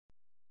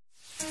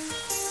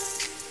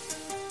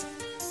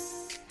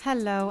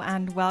Hello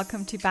and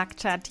welcome to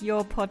Backchat,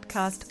 your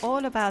podcast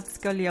all about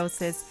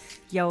scoliosis,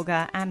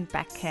 yoga and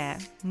back care.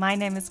 My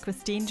name is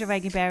Christine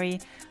Jauregui-Berry.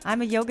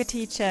 I'm a yoga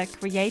teacher,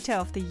 creator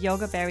of the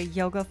Yogaberry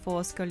Yoga for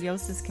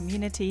Scoliosis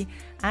community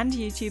and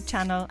YouTube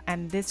channel,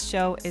 and this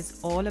show is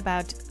all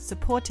about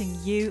supporting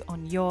you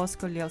on your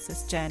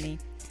scoliosis journey.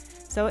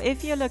 So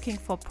if you're looking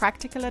for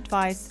practical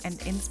advice and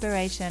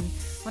inspiration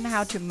on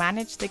how to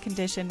manage the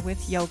condition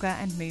with yoga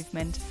and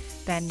movement,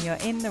 then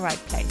you're in the right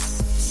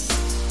place.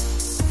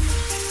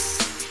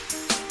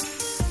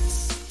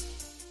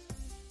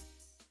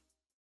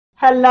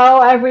 Hello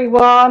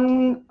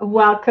everyone,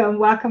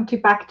 welcome to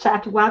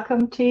Backchat,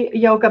 welcome to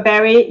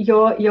Yogaberry,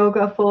 your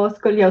yoga for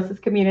scoliosis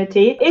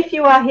community. If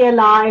you are here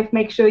live,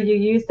 make sure you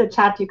use the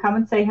chat, you come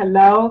and say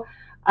hello.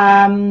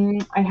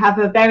 I have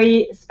a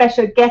very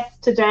special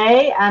guest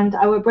today and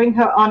I will bring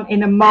her on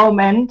in a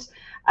moment,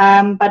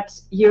 but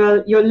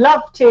you'll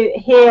love to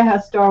hear her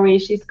story.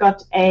 She's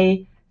got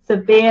a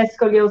severe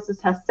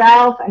scoliosis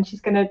herself and she's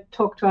going to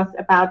talk to us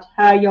about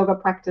her yoga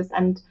practice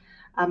and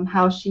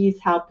how she's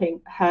helping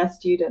her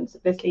students,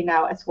 obviously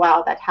now as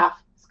well, that have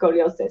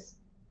scoliosis.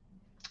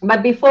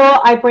 But before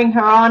I bring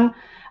her on,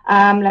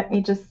 let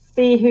me just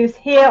see who's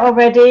here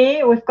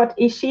already. We've got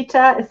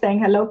Ishita is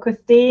saying hello,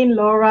 Christine.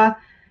 Laura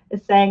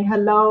is saying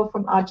hello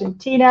from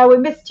Argentina. We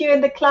missed you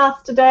in the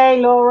class today,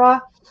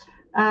 Laura.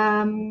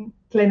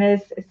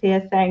 Glynis is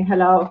here saying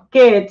hello.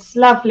 Good,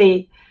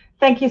 lovely.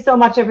 Thank you so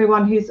much,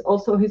 everyone who's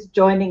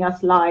joining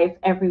us live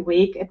every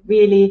week. It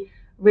really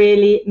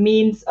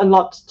means a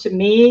lot to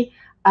me.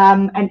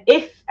 And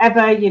if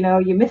ever,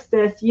 you miss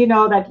this, you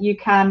know that you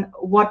can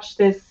watch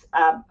this,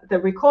 the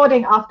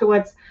recording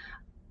afterwards.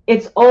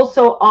 It's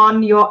also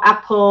on your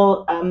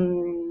Apple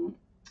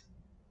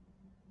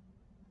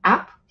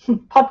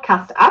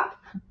podcast app.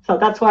 So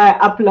that's where I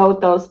upload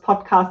those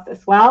podcasts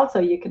as well. So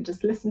you can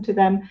just listen to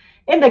them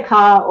in the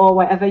car or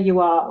wherever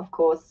you are, of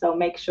course. So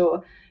make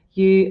sure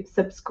you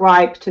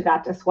subscribe to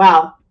that as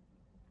well.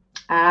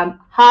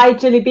 Hi,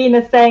 Julie Bean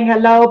is saying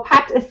hello.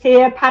 Pat is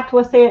here. Pat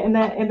was here in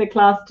the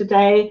class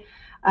today.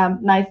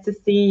 Nice to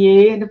see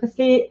you. And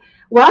obviously,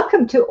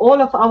 welcome to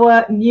all of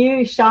our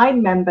new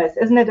Shine members.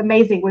 Isn't it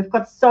amazing? We've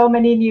got so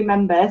many new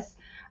members.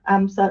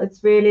 So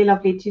it's really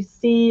lovely to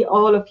see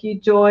all of you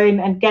join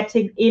and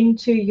getting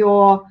into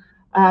your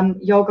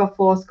yoga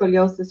for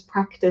scoliosis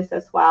practice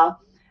as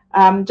well.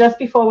 Just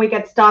before we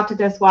get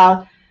started as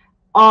well,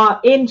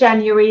 in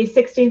January,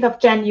 16th of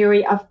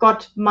January, I've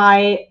got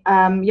my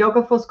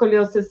Yoga for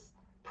Scoliosis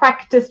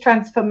Practice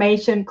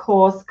Transformation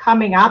course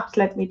coming up.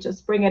 Let me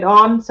just bring it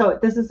on. So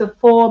this is a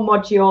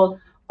 4-module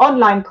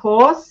online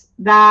course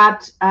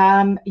that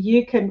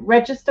you can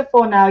register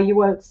for now. You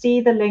will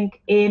see the link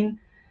in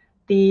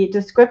the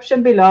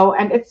description below.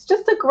 And it's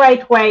just a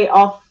great way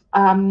of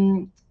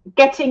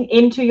getting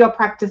into your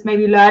practice,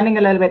 maybe learning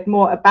a little bit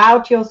more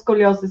about your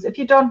scoliosis. If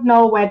you don't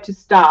know where to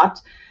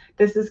start,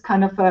 this is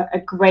kind of a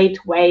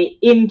great way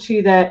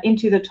into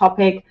the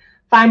topic,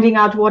 finding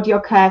out what your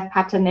curve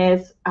pattern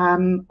is,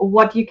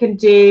 what you can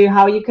do,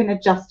 how you can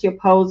adjust your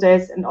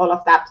poses and all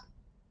of that.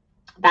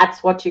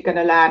 That's what you're going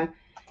to learn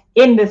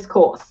in this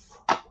course.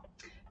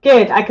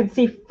 Good. I can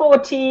see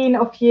 14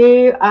 of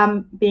you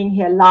being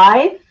here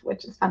live,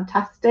 which is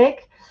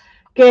fantastic.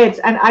 Good.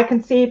 And I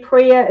can see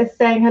Priya is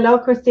saying, hello,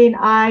 Christine.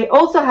 I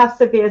also have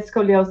severe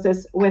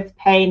scoliosis with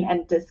pain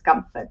and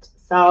discomfort.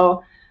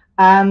 So,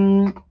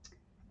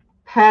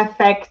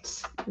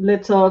 perfect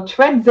little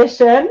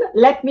transition.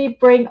 Let me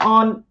bring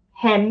on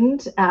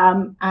Hend.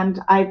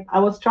 And I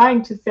was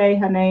trying to say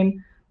her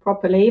name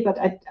properly, but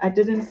I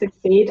didn't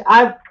succeed.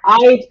 I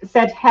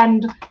said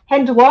Hend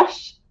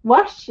Wash.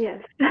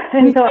 Yes.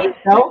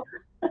 No.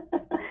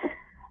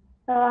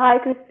 Hi,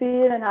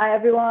 Christine, and hi,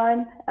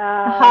 everyone.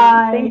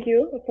 Hi. Thank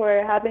you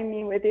for having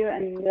me with you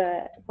and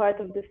part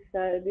of this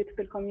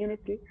beautiful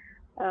community.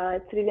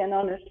 It's really an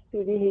honor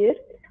to be here.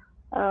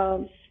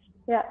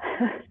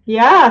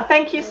 Yeah,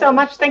 thank you so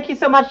much. Thank you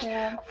so much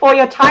for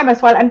your time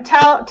as well. And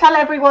tell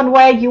everyone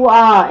where you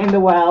are in the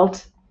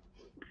world.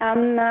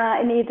 I'm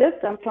in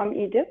Egypt. I'm from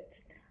Egypt.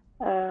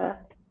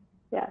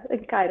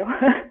 In Cairo.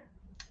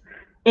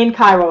 In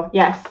Cairo,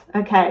 yes.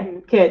 Okay,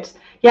 good.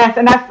 Yes,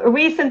 and I've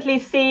recently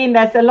seen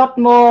there's a lot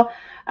more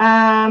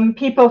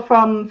people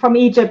from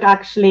Egypt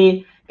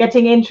actually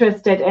getting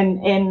interested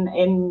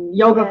in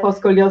yoga for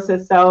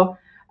scoliosis. So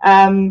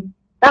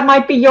that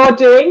might be your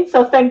doing.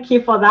 So thank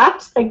you for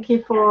that. Thank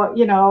you for,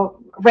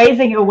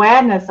 raising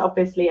awareness,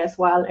 obviously, as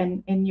well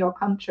in your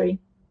country.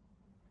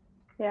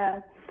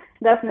 Yeah,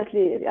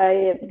 definitely.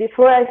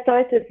 Before I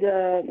started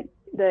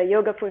the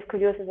yoga for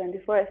scoliosis and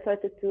before I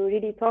started to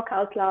really talk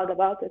out loud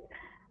about it,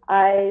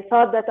 I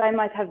thought that I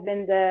might have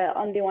been the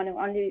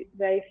only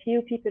very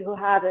few people who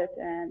have it.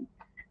 And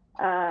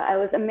I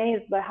was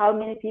amazed by how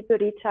many people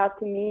reached out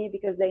to me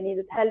because they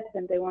needed help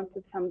and they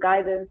wanted some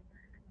guidance.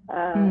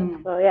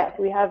 So yeah,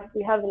 we have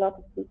a lot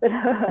of people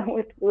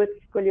with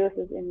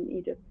scoliosis in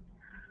Egypt.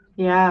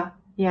 Yeah,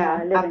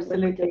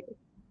 absolutely.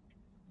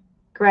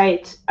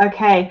 Great.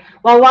 Okay.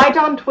 Well, why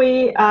don't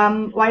we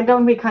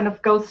kind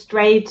of go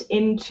straight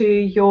into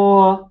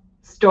your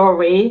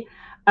story.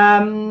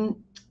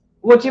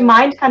 Would you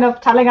mind kind of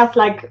telling us,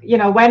 like,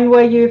 when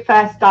were you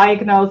first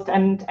diagnosed,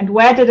 and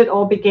where did it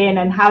all begin,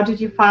 and how did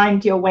you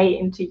find your way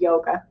into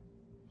yoga?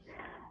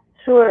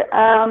 Sure.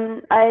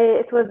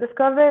 It was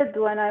discovered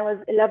when I was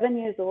 11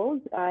 years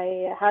old.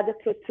 I had a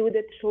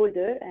protruded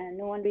shoulder and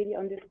no one really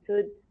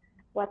understood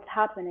what's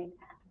happening.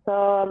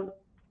 So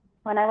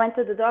when I went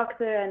to the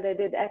doctor and they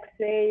did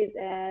x-rays,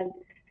 and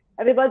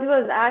everybody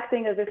was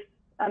acting as if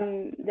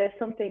there's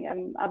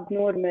something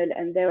abnormal,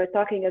 and they were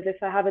talking as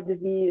if I have a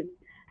disease.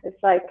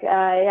 It's like,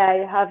 yeah,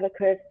 you have a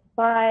curved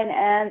spine,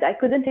 and I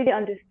couldn't really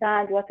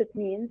understand what it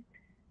means.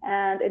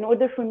 And in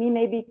order for me,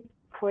 maybe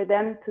for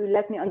them to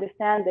let me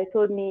understand, they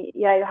told me,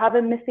 yeah, you have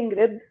a missing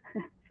rib,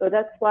 so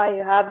that's why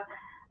you have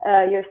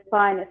your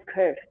spine is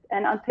curved.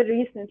 And until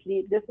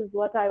recently, this is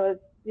what I was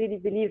really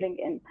believing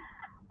in.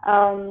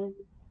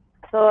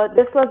 So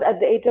this was at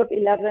the age of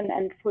 11,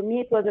 and for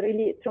me, it was a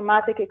really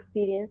traumatic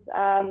experience.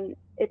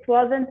 It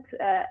wasn't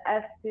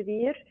as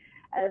severe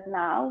as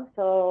now.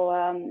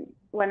 So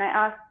when I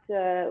asked,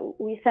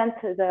 we sent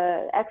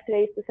the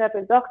x-rays to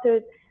several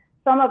doctors.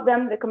 Some of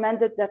them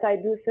recommended that I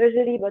do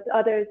surgery, but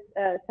others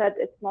said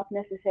it's not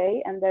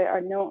necessary and there are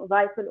no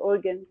vital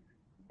organs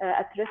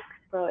at risk.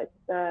 So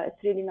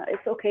it's really not,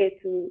 it's okay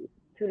to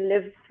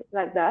live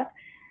like that.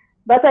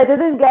 But I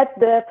didn't get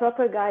the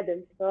proper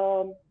guidance.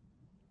 So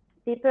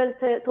people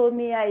told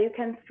me, yeah, you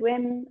can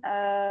swim,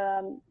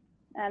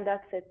 and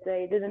that's it.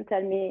 They didn't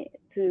tell me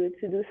to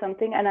do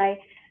something. And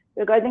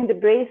regarding the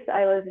brace,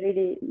 I was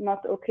really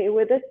not okay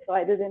with it, so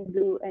I didn't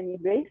do any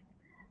brace.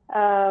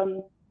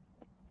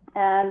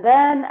 And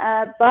then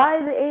by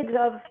the age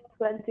of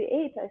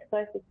 28, I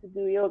started to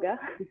do yoga.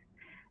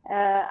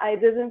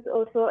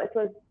 It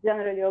was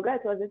general yoga.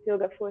 It wasn't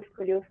yoga for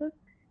scoliosis.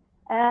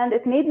 And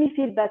it made me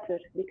feel better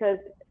because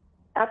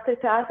after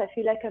class, I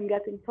feel like I'm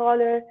getting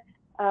taller.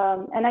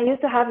 And I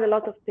used to have a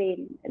lot of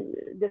pain,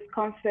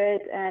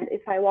 discomfort. And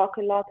if I walk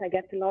a lot, I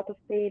get a lot of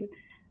pain.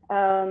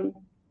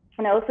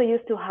 And I also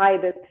used to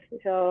hide it.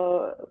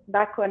 So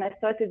back when I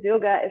started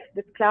yoga, if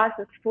the class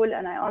is full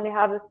and I only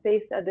have a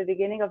space at the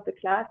beginning of the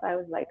class, I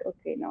was like,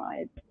 okay, no,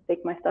 I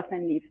take my stuff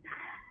and leave.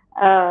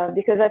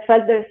 Because I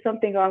felt there's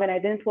something wrong and I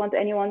didn't want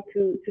anyone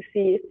to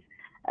see it.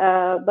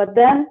 But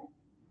then,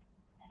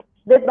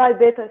 bit by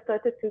bit, I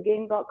started to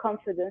gain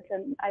confidence.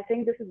 And I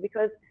think this is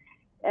because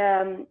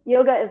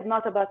yoga is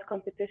not about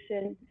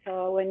competition.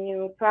 So when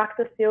you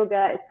practice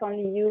yoga, it's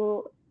only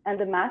you and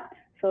the mat.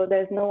 So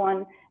there's no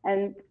one.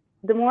 And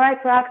the more I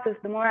practice,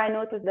 the more I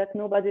notice that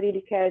nobody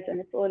really cares and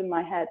it's all in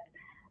my head.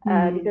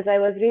 Because I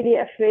was really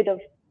afraid of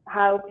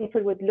how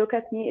people would look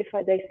at me if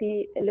they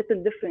see a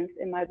little difference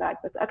in my back.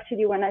 But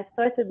actually, when I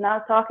started now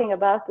talking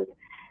about it,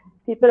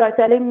 people are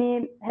telling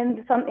me,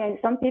 Hind,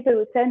 some people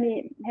would tell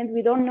me, Hind,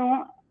 we don't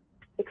know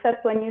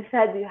except when you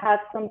said you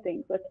have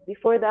something. But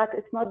before that,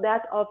 it's not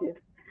that obvious.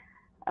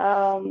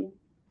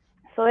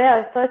 So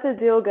yeah, I started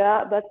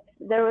yoga, but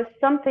there was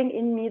something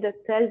in me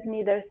that tells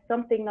me there's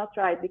something not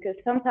right, because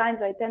sometimes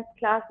I attend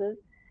classes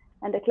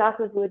and the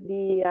classes would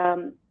be,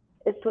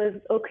 it was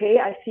okay,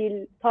 I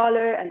feel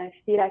taller and I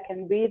feel I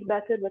can breathe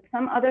better, but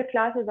some other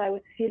classes I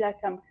would feel like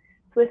I'm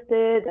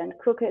twisted and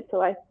crooked.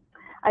 So I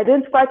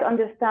didn't quite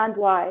understand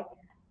why,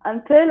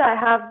 until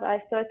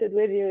I started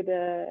with you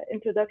the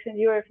introduction.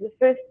 You were the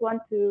first one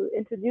to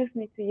introduce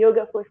me to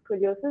yoga for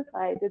scoliosis.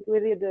 I did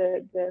with you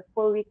the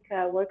 4-week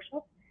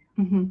workshop.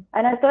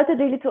 And I started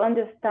really to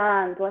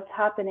understand what's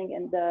happening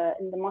in the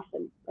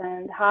muscles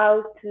and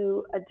how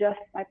to adjust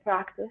my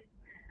practice.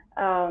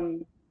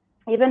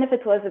 Even if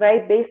it was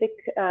very basic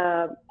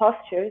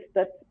postures,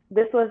 but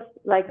this was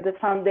like the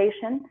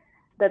foundation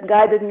that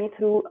guided me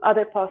through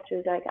other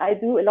postures. Like I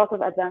do a lot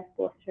of advanced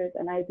postures,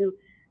 and I do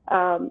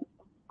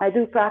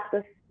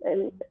practice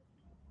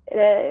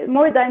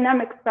more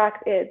dynamic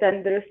practice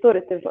than the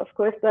restorative, of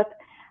course, but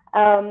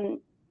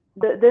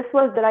this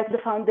was the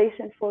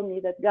foundation for me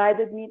that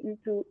guided me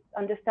into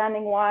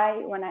understanding why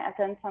when I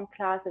attend some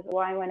classes,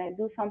 why when I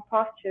do some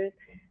postures,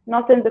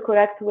 not in the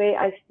correct way,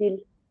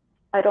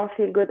 I don't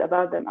feel good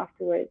about them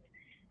afterwards.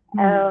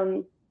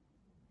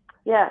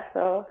 Yeah,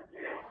 so.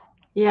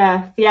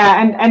 Yes,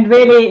 yeah, and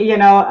really,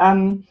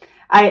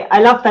 I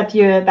love that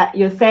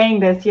you're saying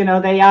this.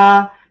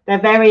 They're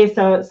very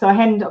so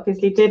Hind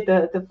obviously did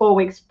the 4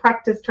 weeks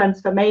practice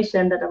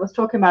transformation that I was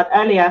talking about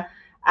earlier,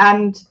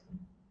 and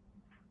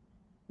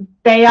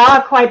they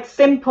are quite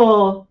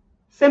simple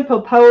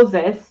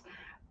poses,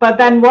 but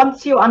then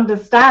once you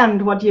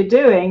understand what you're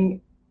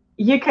doing,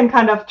 you can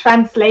kind of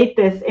translate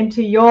this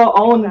into your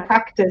own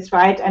practice,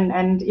 right?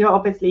 And you're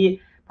obviously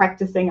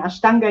practicing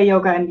Ashtanga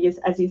yoga, and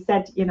as you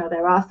said,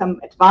 there are some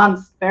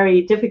advanced,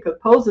 very difficult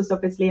poses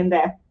obviously in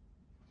there,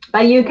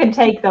 but you can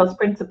take those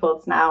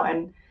principles now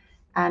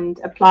and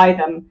apply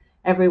them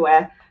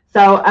everywhere.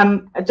 So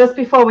just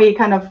before we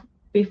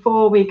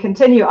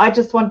continue, I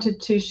just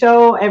wanted to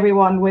show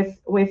everyone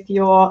with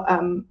your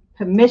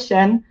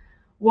permission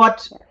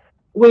what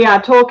we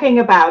are talking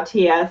about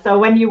here. So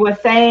when you were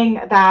saying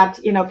that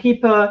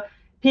people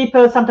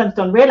people sometimes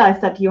don't realize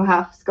that you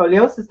have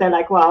scoliosis. They're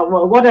like,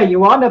 well, what are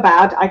you on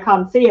about? I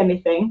can't see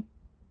anything.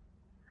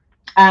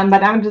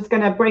 But I'm just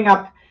going to bring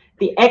up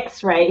the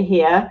X-ray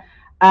here.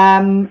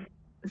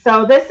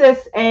 So this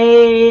is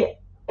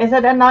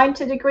it a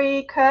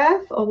 90-degree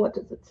curve, or what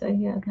does it say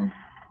here?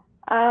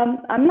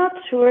 I'm not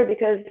sure,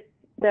 because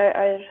there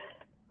are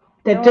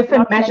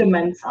different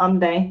measurements,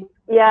 aren't they?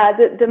 Yeah,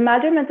 the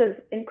measurement is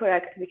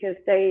incorrect, because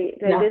they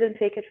didn't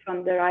take it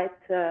from the right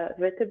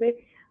vertebrae.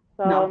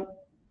 So no.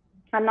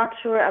 I'm not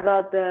sure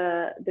about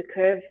the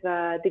curve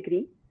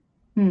degree.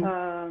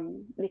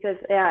 Because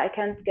I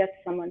can't get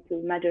someone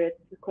to measure it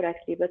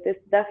correctly, but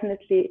it's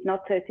definitely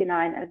not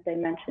 39 as they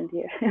mentioned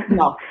here.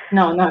 No.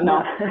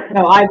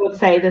 I would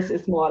say this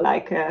is more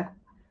like a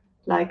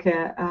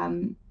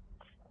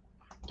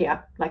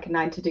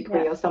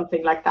 90-degree or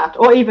something like that,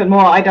 or even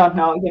more. I don't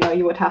know.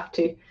 You would have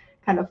to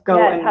kind of go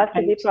it has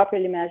to be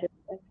properly measured.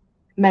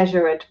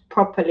 Measure it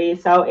properly.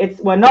 So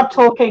we're not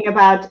talking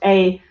about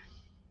a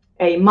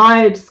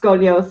mild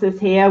scoliosis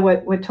here.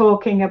 We're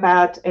talking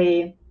about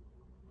a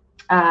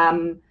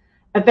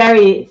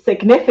very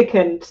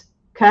significant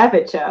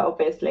curvature,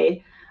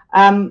 obviously.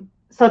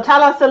 So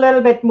tell us a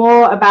little bit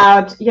more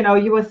about,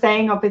 you were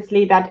saying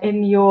obviously that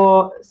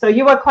so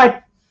you were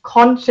quite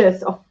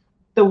conscious of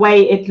the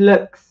way it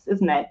looks,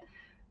 isn't it?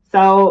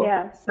 So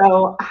yeah.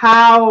 So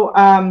how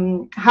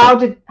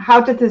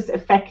did this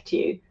affect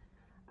you?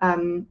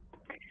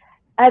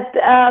 At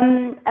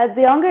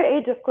the younger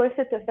age, of course,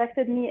 it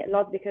affected me a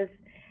lot, because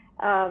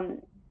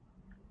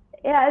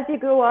as you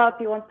grow up,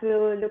 you want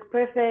to look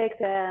perfect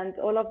and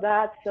all of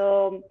that.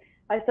 So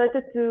I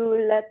started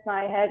to let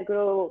my hair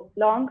grow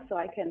long so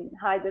I can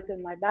hide it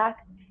in my back.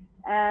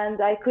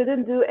 And I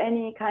couldn't do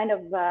any kind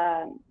of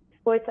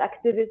sports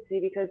activity,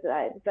 because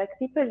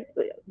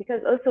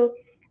because also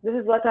this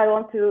is what I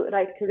want to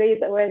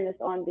raise awareness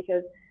on,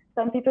 because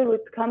some people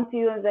would come to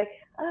you and like,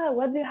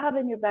 what do you have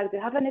in your back? Do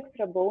you have an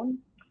extra bone?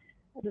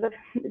 This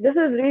is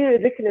really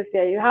ridiculous.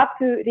 Yeah, you have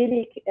to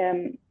really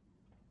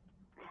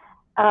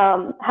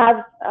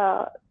have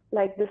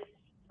this,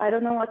 I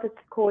don't know what it's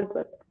called,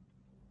 but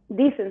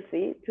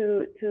decency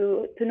to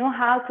know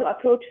how to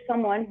approach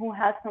someone who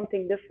has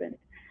something different.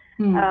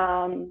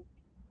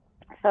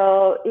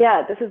 So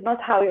yeah, this is not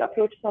how you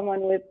approach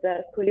someone with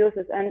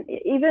scoliosis. And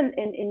even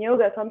in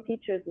yoga, some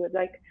teachers would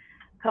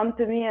come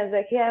to me and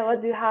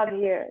what do you have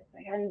here?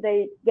 And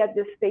they get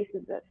this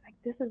faces that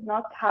this is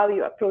not how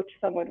you approach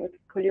someone with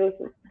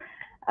scoliosis,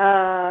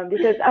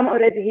 because I'm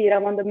already here,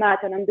 I'm on the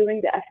mat, and I'm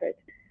doing the effort.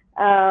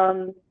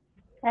 And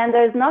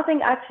there's nothing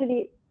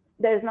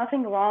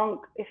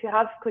wrong if you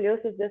have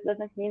scoliosis. This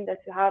doesn't mean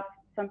that you have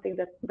something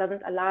that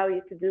doesn't allow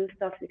you to do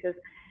stuff, because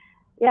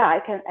I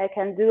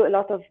can do a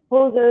lot of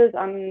poses.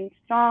 I'm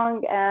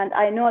strong, and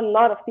I know a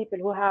lot of people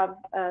who have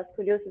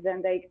scoliosis,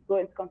 and they go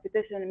into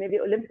competition, maybe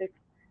Olympics.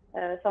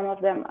 Some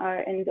of them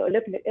are in the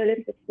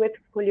Olympics with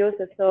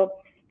scoliosis. So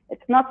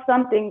it's not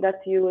something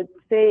that you would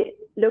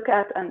look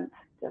at and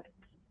just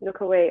look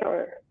away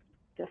or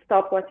just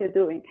stop what you're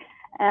doing.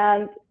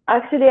 And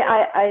actually,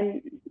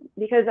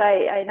 because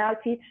I now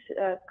teach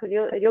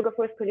yoga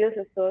for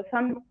scoliosis, so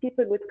some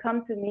people would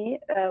come to me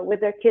with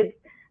their kids.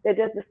 They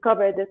just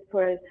discovered it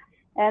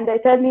and they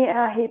tell me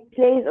he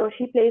plays or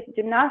she plays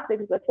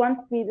gymnastics, but once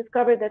we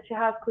discovered that she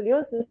has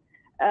scoliosis,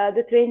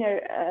 the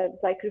trainer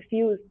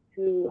refused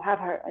to have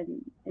her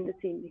in the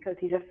team because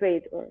he's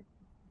afraid.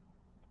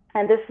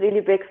 And this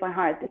really breaks my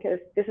heart, because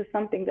this is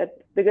something that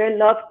the girl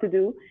loves to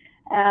do,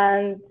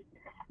 and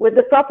with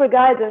the proper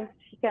guidance,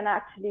 she can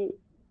actually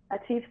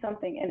achieve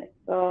something in it.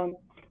 So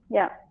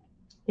yeah.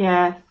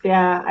 Yes,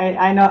 yeah,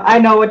 I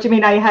know what you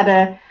mean. I had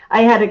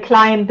a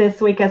client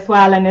this week as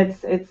well, and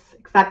it's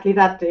exactly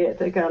that.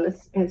 The girl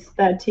is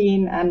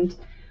 13, and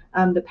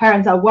the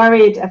parents are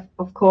worried,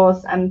 of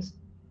course, and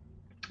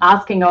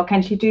asking,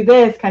 can she do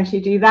this? Can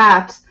she do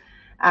that?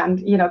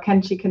 And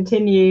can she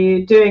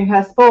continue doing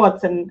her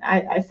sports? And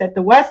I said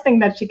the worst thing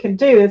that she can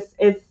do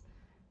is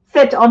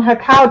sit on her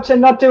couch and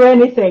not do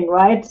anything,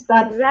 right?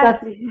 That's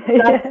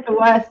the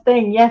worst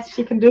thing. Yes,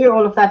 she can do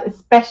all of that,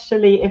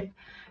 especially if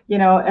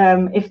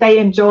they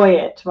enjoy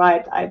it,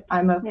 right?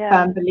 I'm a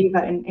firm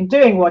believer in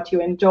doing what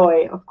you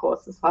enjoy, of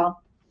course, as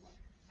well.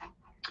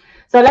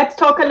 So let's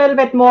talk a little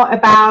bit more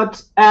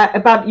about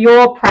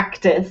your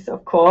practice,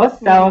 of course.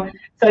 So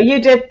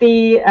you did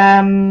the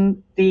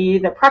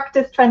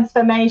practice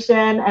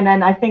transformation, and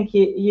then I think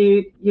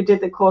you did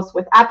the course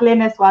with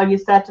Adeline as well. You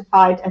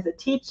certified as a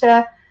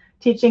teacher,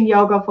 teaching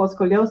yoga for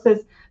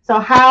scoliosis. So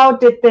how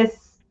did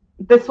this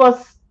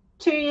was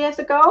 2 years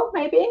ago,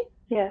 maybe?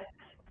 Yes.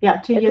 Yeah,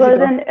 2 years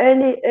ago.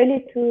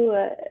 It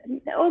was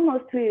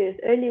almost 2 years,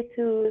 early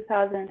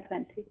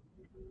 2020.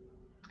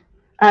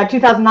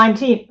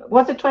 2019.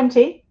 Was it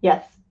 20?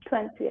 Yes.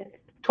 20, yes.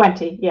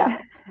 20,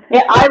 yeah.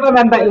 Yeah, I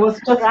remember it was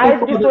just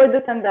before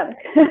the pandemic.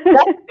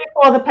 Just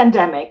before the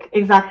pandemic,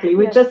 exactly.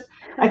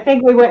 I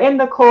think we were in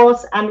the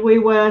course, and we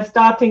were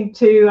starting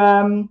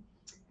to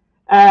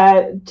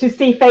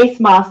see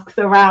face masks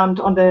around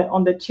on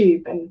the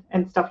tube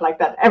and stuff like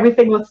that.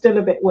 Everything was still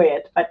a bit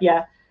weird, but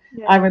yeah.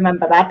 I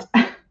remember that.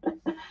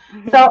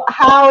 So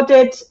how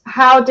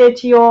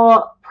did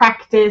your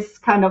practice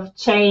kind of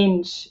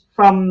change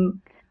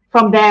from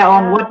there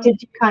on? What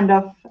did you kind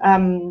of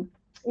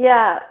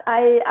Yeah,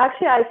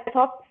 I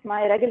stopped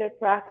my regular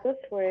practice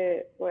for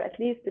at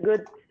least a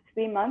good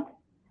 3 months.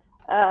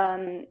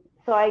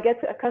 So I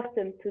get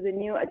accustomed to the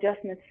new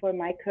adjustments for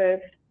my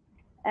curve.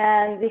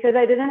 And because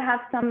I didn't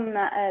have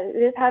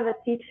a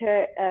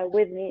teacher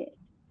with me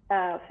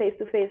face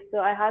to face, so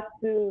I had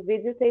to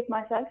videotape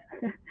myself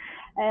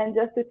and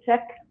just to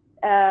check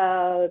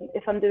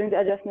if I'm doing the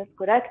adjustments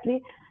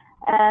correctly.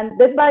 And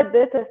bit by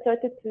bit, I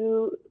started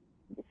to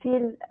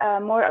feel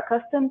more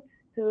accustomed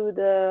to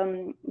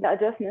the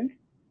adjustments.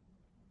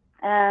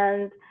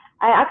 And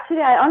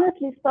I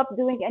honestly stopped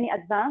doing any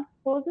advanced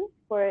poses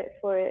for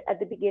at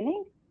the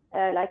beginning,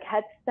 like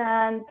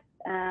headstand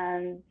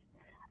and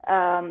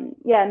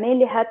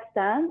mainly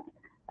headstand.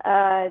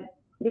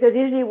 Because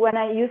usually when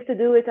I used to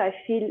do it,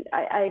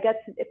 I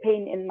get a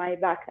pain in my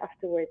back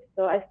afterwards.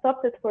 So I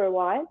stopped it for a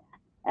while,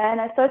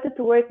 and I started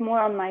to work more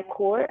on my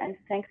core and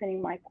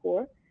strengthening my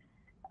core.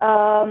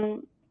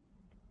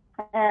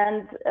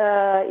 And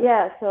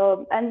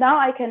now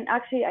I can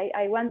actually,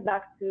 I went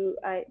back to,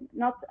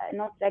 not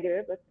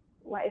regular, but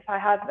if I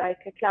have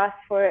like a class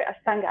for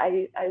Ashtanga,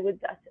 I would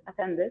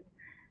attend it.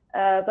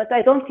 But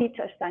I don't teach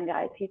Ashtanga.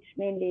 I teach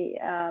mainly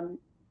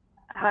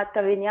Hatha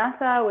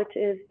Vinyasa, which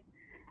is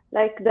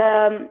like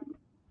the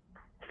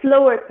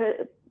slower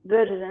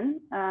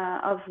version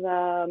of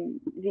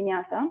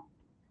Vinyasa.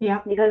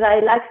 Yeah. Because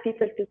I like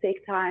people to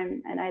take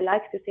time, and I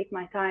like to take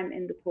my time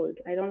in the pose.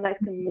 I don't like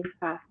to move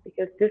fast,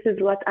 because this is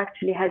what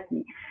actually helps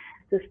me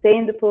to stay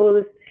in the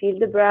pose, feel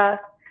the breath,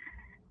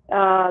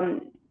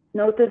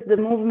 notice the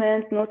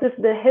movement, notice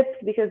the hips,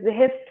 because the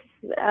hips,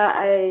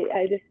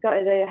 I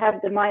discovered they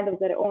have the mind of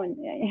their own.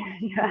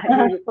 You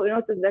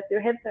notice that your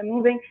hips are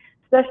moving,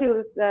 especially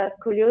with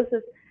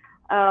scoliosis.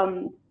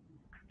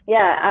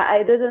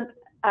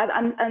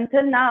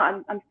 Until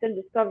now, I'm still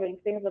discovering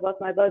things about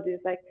my body.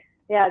 It's like,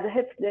 the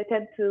hips, they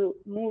tend to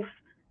move.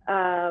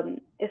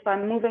 If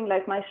I'm moving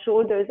like my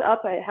shoulders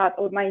up,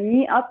 or my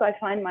knee up, I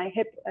find my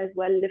hip as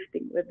well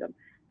lifting with them.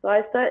 So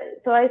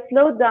I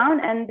slowed down,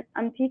 and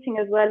I'm teaching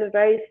as well a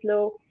very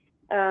slow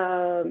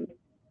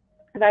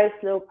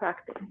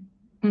practice.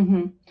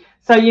 Mm-hmm.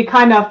 So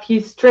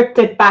you stripped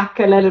it back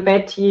a little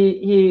bit.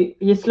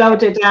 You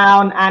slowed it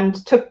down and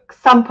took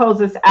some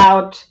poses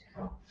out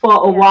for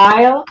a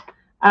while.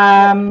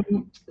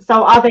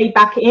 So are they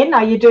back in?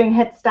 Are you doing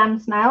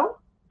headstands now?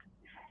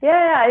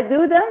 Yeah, I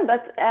do them,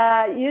 but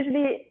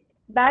usually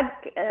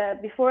back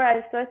before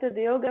I started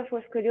the yoga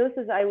for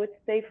scoliosis, I would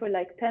stay for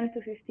like 10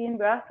 to 15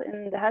 breaths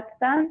in the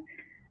headstand.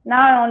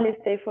 Now I only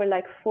stay for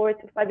like 4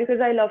 to 5, because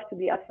I love to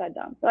be upside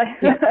down. So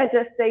I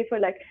just stay for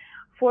like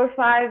 4 or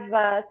 5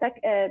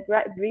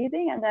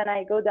 breathing, and then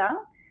I go down,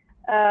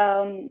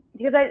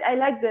 because I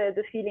like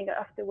the feeling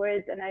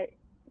afterwards, and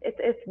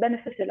it's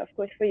beneficial, of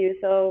course, for you.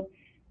 So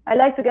I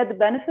like to get the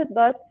benefit,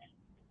 but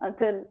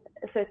until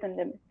a certain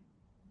limit.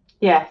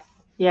 Yes.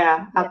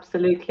 Yeah,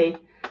 absolutely.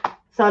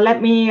 So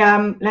let me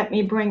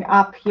bring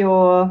up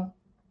your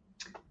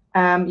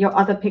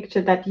other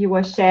picture that you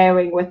were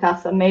sharing with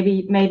us, and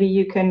maybe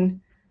you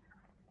can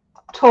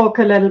talk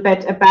a little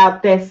bit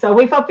about this. So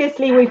we've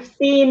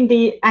seen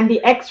the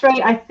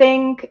X-ray, I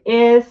think,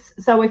 is,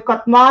 so we've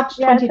got March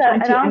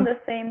 2020 around the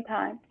same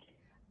time,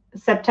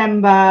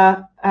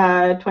 September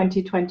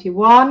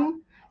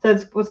 2021. So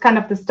it was kind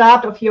of the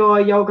start of your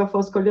yoga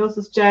for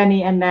scoliosis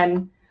journey, and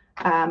then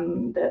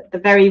the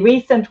very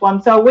recent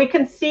one. So we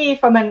can see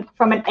from an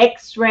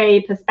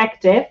X-ray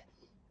perspective,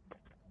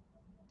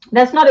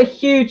 there's not a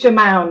huge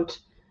amount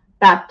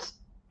that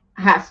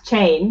has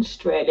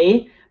changed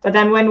really. But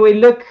then when we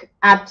look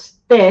at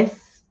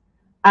this,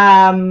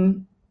 talk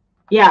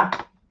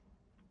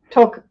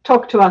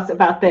to us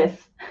about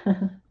this.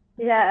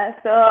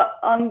 So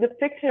on the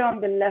picture on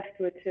the left,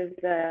 which is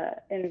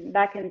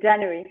back in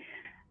January,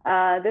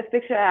 this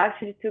picture I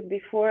actually took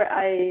before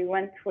I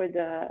went for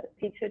the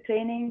teacher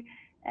training,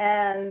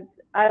 and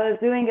I was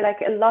doing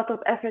like a lot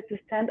of effort to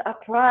stand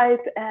upright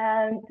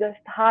and just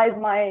hide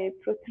my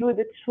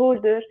protruded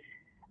shoulder,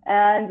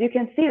 and you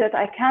can see that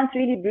I can't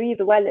really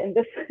breathe well in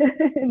this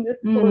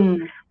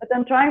pose, but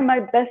I'm trying my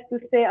best to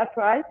stay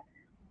upright.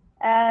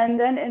 And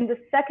then in the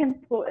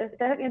second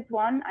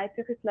one, I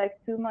took it like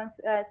 2 months,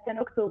 in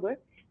October.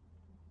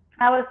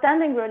 I was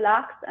standing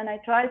relaxed, and I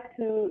tried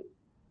to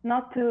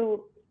not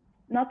to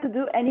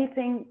do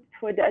anything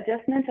for the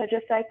adjustments.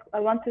 I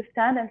want to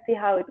stand and see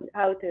how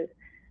it is.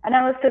 And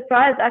I was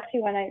surprised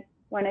actually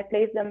when I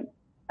placed them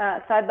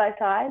side by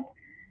side,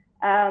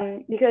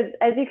 because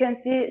as you can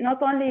see,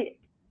 not only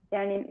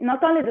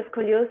the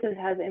scoliosis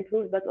has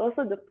improved, but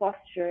also the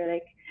posture.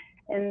 Like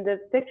in the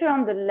picture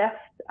on the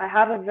left, I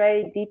have a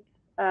very deep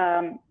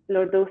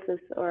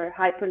lordosis or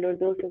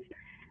hyperlordosis,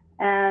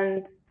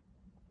 and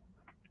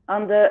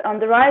on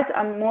the right,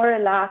 I'm more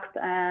relaxed,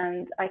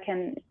 and I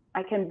can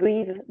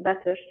breathe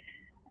better.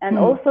 And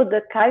also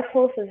the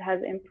kyphosis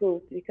has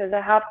improved, because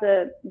I have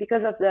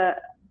because of the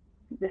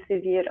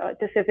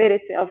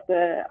severity of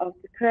the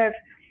curve.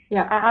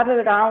 Yeah. I have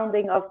a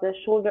rounding of the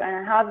shoulder, and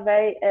I have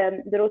very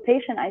the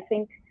rotation, I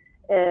think,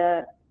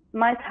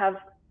 might have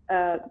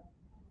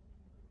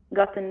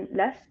gotten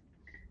less.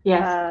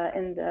 Yes.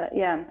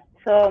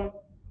 So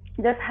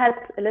this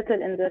helps a little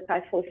in the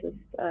kyphosis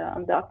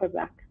on the upper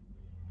back.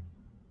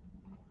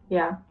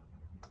 Yeah.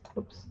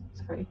 Oops,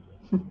 sorry.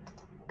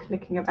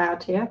 Clicking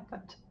about here,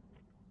 but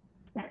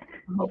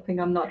I'm hoping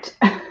I'm not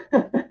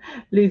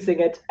losing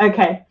it.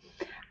 Okay.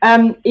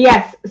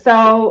 Yes.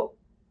 So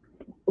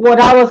what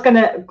I was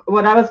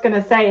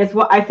gonna say is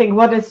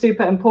what is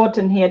super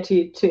important here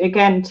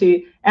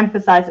to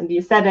emphasize, and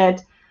you said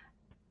it,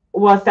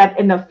 was that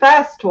in the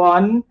first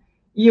one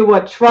you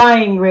were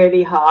trying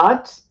really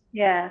hard.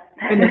 Yeah.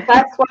 In the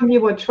first one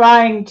you were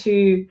trying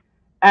to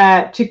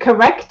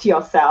correct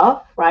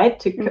yourself,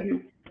 right?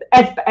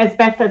 As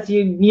best as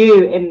you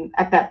knew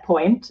at that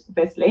point,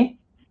 obviously.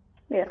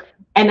 Yeah.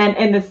 And then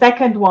in the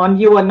second one,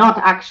 you were not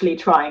actually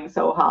trying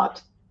so hard,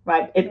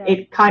 right?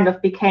 It kind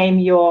of became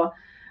your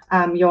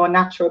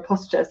natural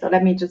posture. So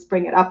let me just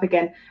bring it up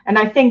again. And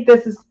I think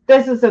this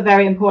is a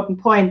very important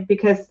point,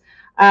 because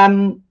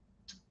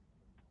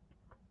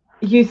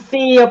you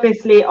see,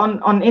 obviously,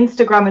 on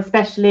Instagram,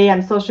 especially,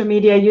 and social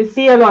media, you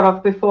see a lot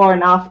of before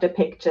and after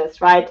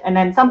pictures, right? And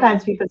then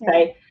sometimes people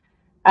say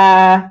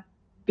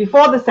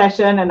before the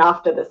session and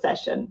after the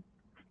session,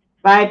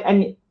 right?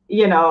 And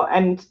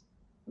and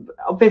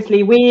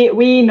obviously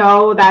we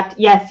know that,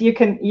 yes, you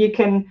can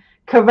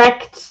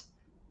correct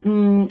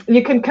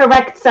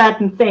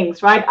certain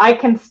things, right? I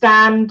can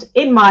stand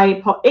in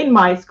my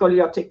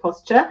scoliotic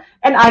posture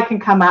and I can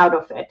come out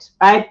of it,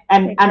 right?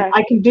 And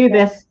I can do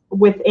this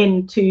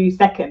within 2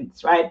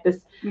 seconds, right?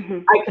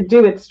 I can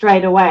do it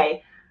straight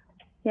away.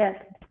 Yes.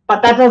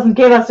 But that doesn't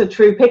give us a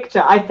true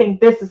picture. I think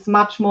this is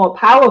much more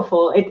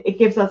powerful. It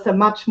gives us a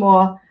much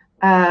more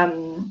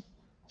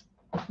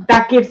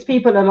that gives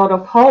people a lot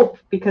of hope,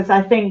 because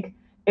I think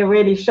it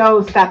really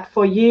shows that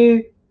for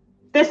you,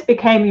 this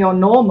became your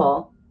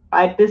normal,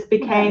 right? This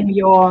became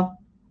your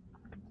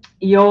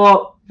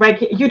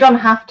regular. You don't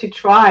have to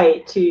try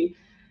to.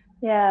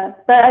 Yeah,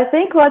 but I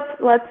think what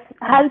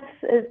helps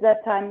is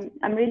that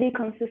I'm really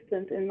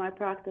consistent in my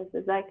practice.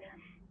 It's like,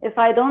 if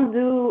I don't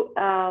do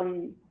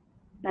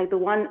like the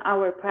 1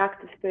 hour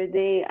practice per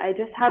day, I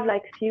just have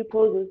like few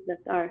poses that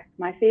are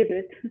my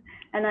favorite,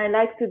 and I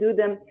like to do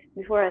them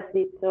before I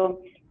sleep.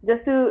 So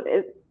just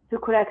to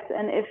correct,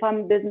 and if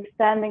I'm been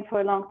standing for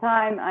a long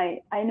time,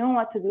 I know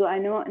what to do. I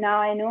know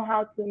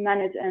how to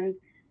manage, and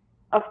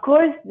of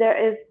course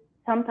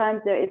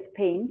sometimes there is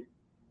pain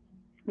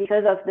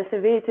because of the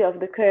severity of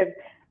the curve,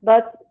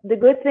 but the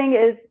good thing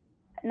is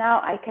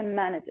now I can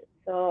manage it.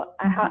 So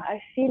I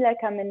feel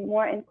like I'm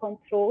more in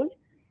control,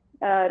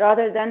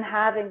 rather than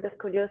having the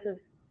scoliosis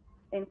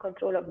in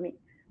control of me.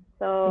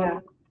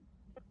 So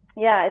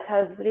yeah, it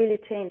has really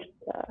changed.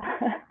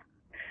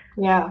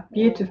 Yeah,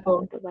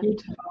 beautiful.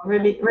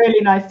 Really,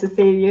 really nice to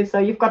see you. So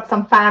you've got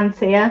some fans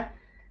here.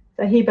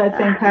 So Hiba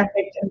saying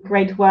perfect and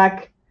great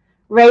work,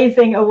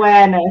 raising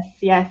awareness.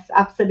 Yes,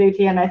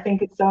 absolutely. And I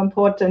think it's so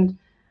important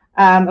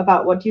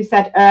about what you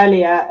said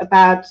earlier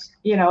about,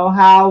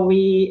 how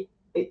we,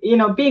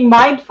 being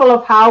mindful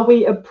of how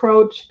we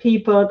approach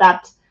people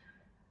that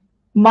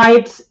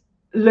might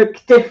look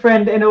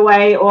different in a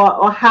way,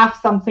 or have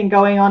something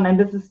going on. And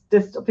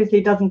this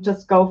obviously doesn't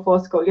just go for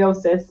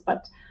scoliosis,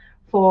 but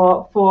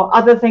for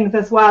other things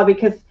as well,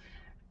 because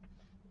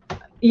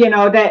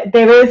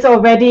there is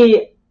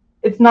already,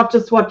 it's not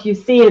just what you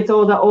see, it's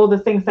all the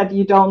things that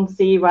you don't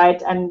see,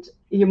 right? And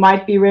you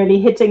might be really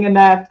hitting a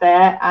nerve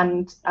there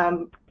and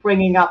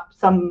bringing up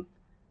some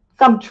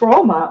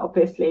trauma,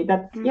 obviously,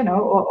 that's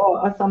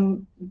or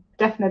some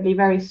definitely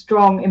very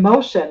strong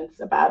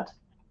emotions about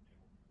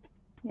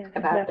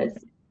this.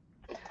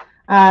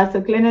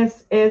 So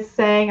Glynis is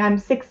saying, I'm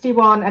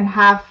 61 and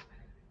have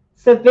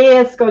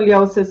severe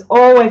scoliosis,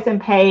 always in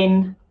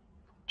pain,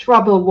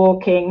 trouble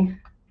walking.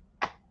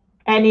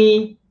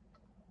 Any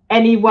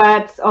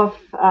words of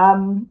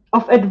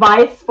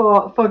advice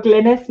for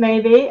Glynis,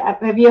 maybe?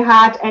 Have you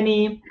had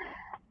any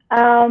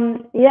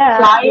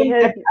clients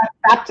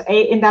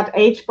in that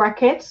age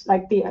bracket,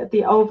 like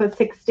the over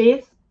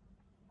 60s?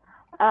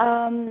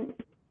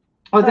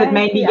 Or is it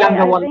mainly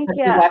younger ones that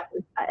you work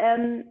with?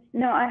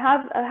 No, I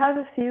have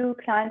a few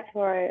clients who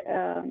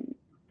are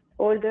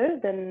older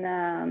than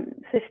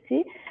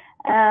 50,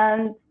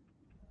 and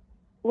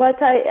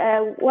what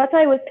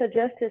I would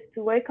suggest is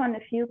to work on a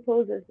few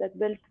poses that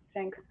build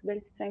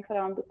strength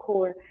around the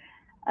core,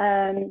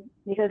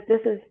 because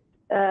this is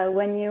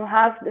when you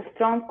have the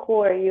strong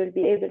core, you'll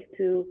be able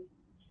to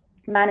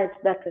manage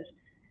better.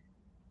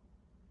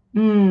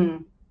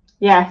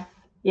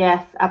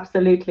 Yes,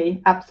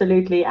 absolutely,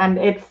 and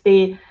it's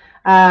the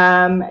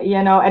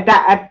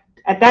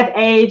at that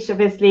age,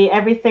 obviously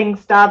everything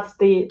starts,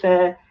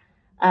 the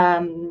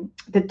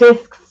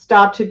discs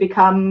start to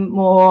become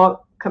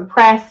more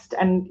compressed,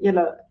 and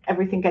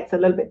everything gets a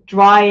little bit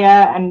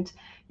drier, and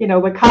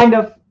we're kind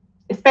of,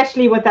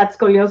 especially with that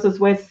scoliosis,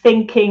 we're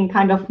sinking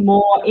kind of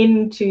more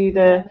into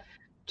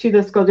to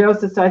the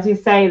scoliosis. So as you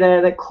say,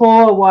 the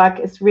core work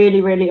is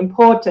really, really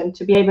important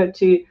to be able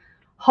to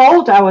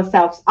hold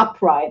ourselves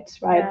upright,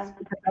 right? Yeah.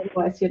 Because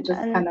otherwise you're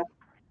just kind of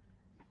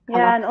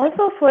yeah, and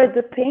also for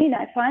the pain,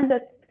 I find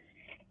that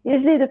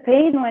usually the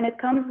pain when it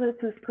comes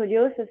to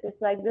scoliosis,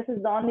 it's like this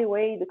is the only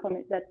way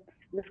that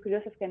the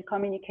scoliosis can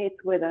communicate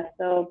with us.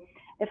 So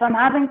if I'm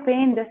having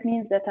pain, this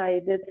means that I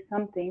did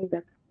something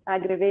that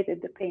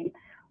aggravated the pain.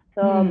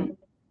 So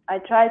I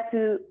try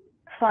to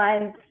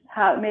find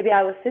how, maybe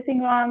I was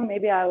sitting wrong,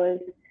 maybe I was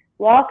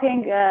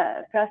walking,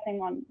 pressing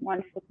on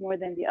one foot more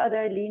than the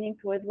other, leaning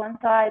towards one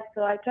side.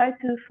 So I try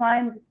to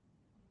find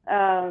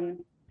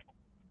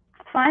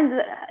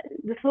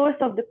the source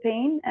of the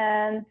pain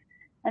and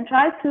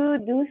try to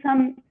do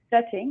some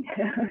stretching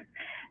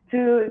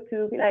to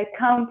like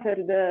counter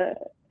the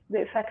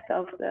effect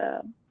of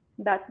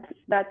that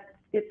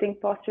sitting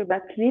posture,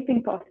 that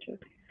sleeping posture.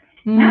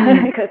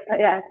 Because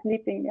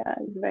sleeping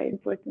is very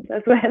important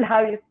as well,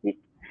 how you sleep.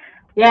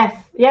 Yes,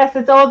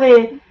 it's all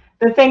the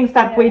things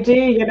that we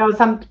do. You know,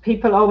 some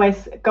people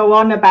always go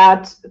on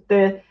about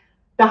the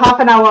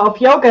half an hour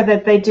of yoga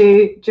that they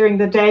do during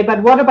the day,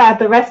 but what about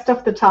the rest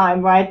of the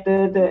time, right?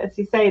 The as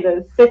you say,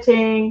 the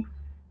sitting,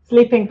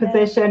 sleeping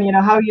position, you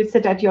know, how you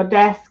sit at your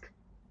desk.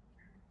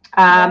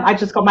 I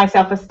just got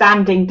myself a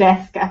standing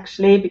desk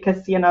actually,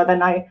 because, you know,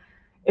 then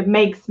it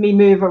makes me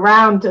move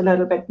around a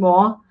little bit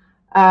more.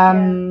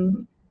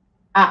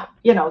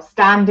 You know,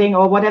 standing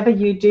or whatever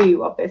you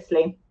do,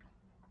 obviously.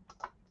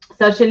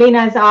 So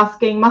Shalina is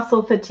asking,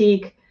 muscle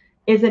fatigue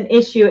is an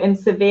issue in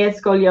severe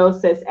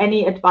scoliosis.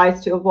 Any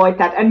advice to avoid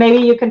that? And maybe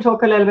you can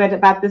talk a little bit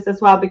about this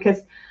as well,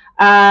 because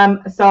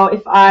so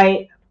if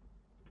I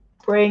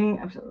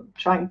I'm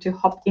trying to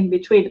hop in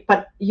between,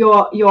 but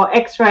your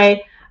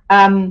X-ray,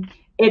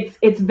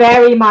 it's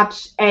very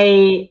much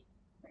a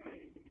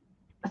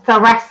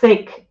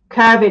thoracic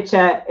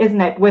curvature,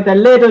 isn't it, with a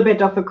little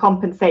bit of a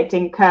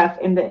compensating curve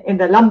in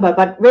the lumbar,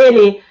 but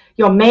really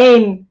your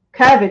main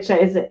curvature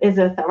is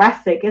a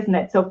thoracic, isn't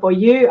it? So for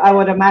you, I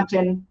would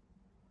imagine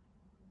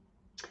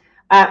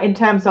in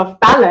terms of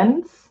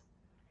balance,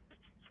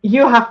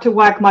 you have to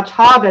work much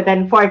harder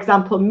than, for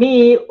example,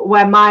 me,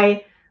 where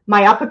my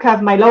upper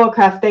curve, my lower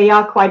curve, they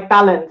are quite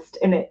balanced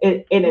in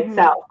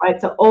itself, right?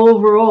 So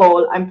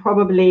overall, I'm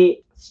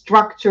probably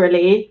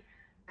structurally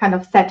kind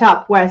of set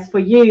up, whereas for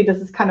you, this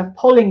is kind of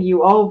pulling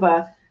you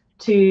over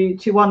to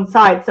one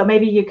side. So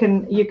maybe you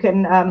can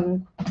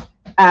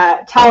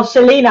tell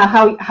Shalina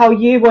how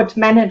you would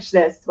manage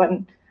this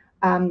when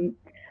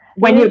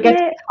you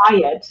get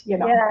tired, you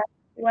know. Yeah,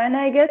 when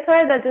I get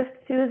tired, I just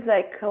choose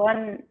like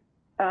one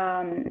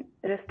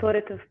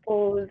restorative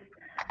pose.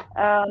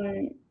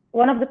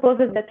 One of the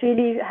poses that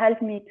really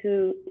helped me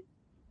to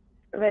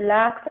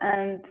relax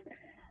and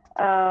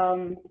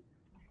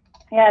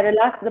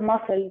relax the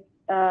muscles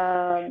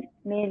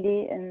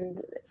mainly.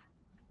 And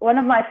one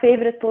of my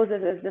favorite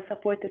poses is the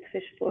supported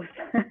fish pose.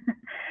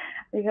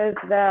 Because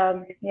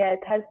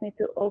it helps me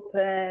to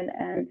open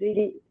and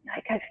really,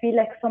 like, I feel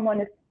like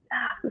someone is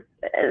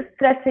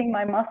stretching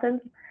my muscles.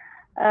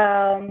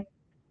 So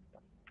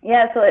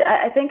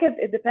I think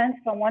it depends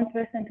from one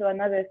person to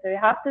another. So you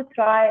have to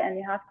try and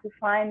you have to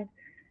find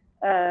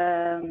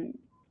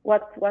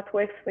what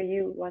works for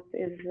you,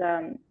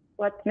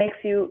 what makes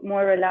you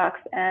more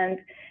relaxed, and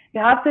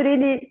you have to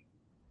really.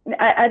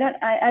 I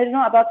don't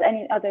know about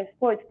any other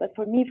sports, but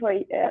for me,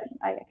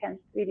 I can't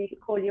really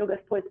call yoga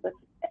sports, but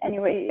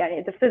anyway,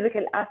 the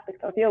physical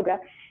aspect of yoga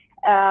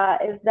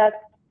is that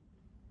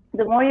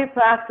the more you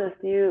practice,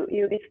 you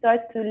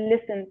start to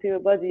listen to your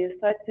body, you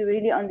start to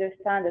really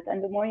understand it,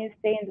 and the more you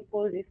stay in the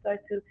pose, you start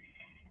to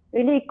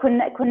really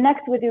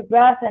connect with your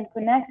breath and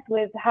connect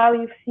with how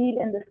you feel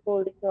in this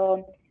pose.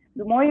 So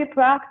the more you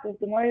practice,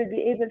 the more you'll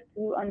be able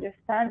to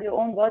understand your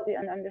own body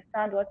and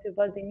understand what your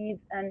body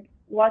needs and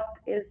what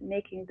is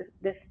making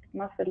this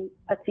muscle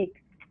fatigue.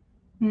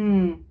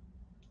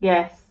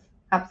 Yes,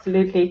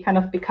 absolutely. Kind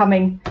of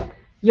becoming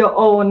your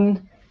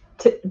own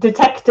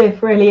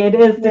detective, really. It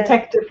is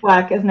detective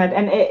work, isn't it?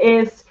 And it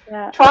is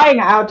trying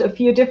out a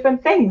few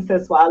different things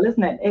as well,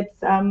 isn't it?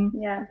 It's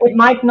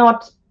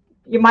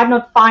you might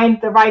not find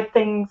the right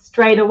thing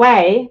straight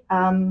away.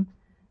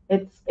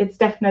 It's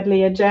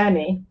definitely a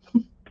journey.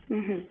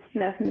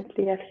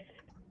 Definitely, yes.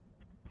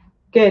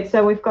 Good.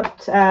 So we've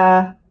got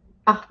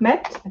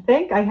Ahmed, I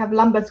think. I have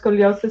lumbar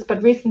scoliosis,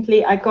 but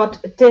recently I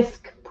got a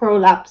disc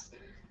prolapse,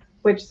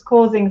 which is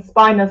causing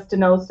spinal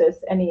stenosis.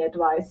 Any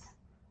advice?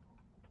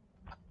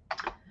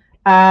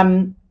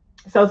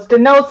 So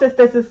stenosis,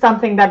 this is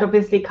something that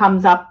obviously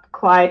comes up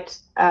quite,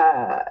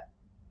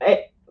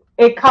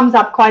 it comes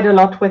up quite a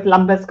lot with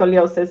lumbar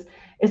scoliosis,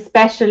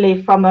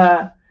 especially from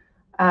a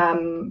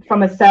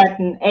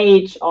certain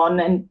age on.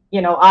 And,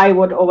 you know, I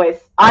would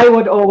always,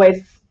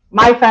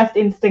 my first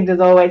instinct is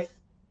always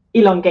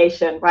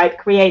elongation, right?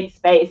 Create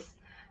space.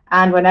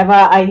 And whenever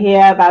I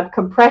hear about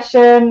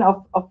compression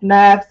of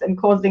nerves and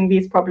causing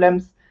these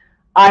problems,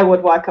 I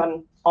would work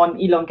on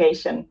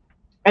elongation.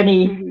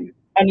 Any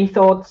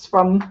thoughts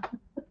from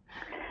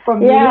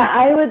you? Yeah,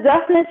 I would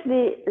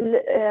definitely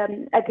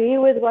agree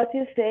with what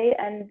you say.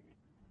 And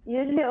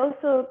usually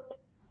also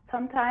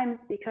sometimes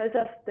because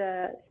of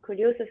the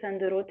scoliosis and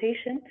the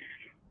rotation,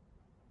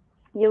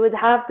 you would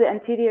have the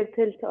anterior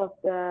tilt of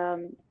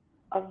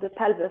the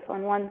pelvis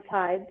on one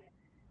side,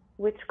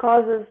 which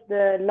causes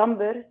the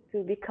lumbar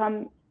to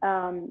become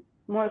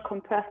more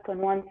compressed on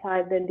one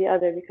side than the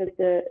other, because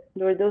the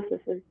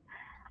lordosis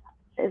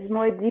is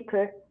more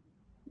deeper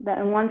than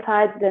on one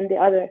side than the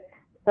other.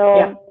 So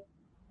yeah.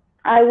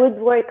 I would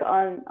work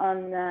on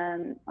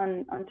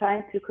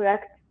trying to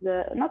correct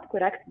not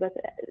correct, but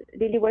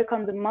really work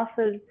on the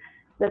muscles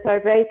that are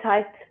very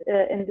tight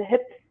in the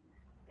hips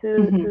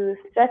to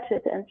stretch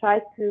it and try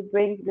to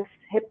bring this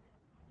hip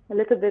a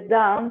little bit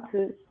down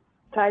to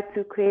try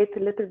to create a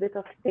little bit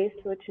of space,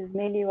 which is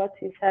mainly what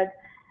you said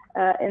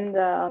in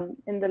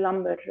the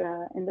lumbar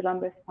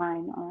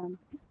spine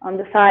on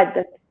the side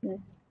that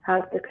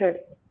has the curve.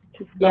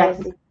 Yes.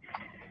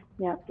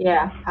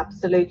 Yeah,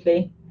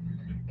 absolutely.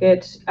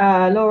 Good.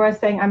 Laura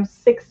saying I'm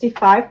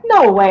 65.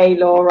 No way,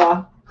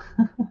 Laura.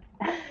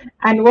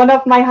 And one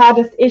of my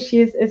hardest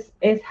issues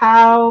is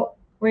how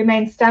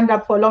remain stand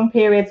up for long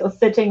periods or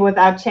sitting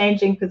without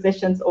changing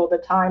positions all the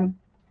time.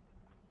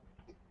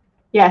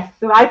 Yes,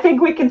 so I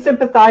think we can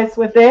sympathize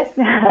with this.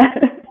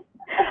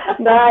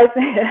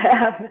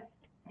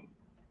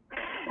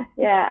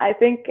 Yeah, I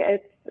think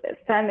it's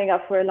standing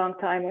up for a long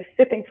time or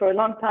sitting for a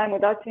long time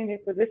without changing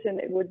position.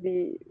 It would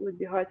be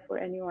hard for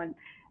anyone.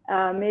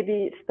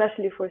 Maybe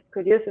especially for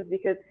scoliosis,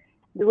 because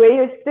the way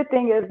you're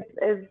sitting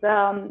is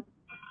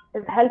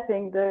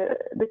helping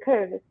the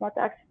curve. It's not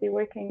actually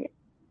working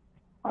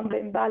on the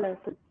imbalance.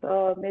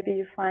 So maybe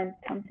you find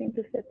something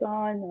to sit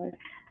on or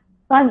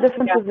find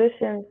different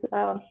positions.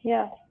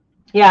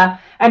 Yeah,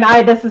 and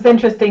this is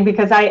interesting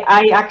because I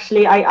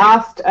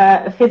asked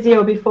a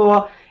physio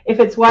before if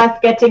it's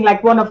worth getting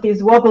like one of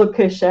these wobble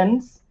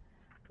cushions,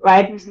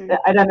 right?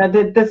 I don't know,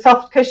 the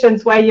soft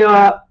cushions where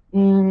you're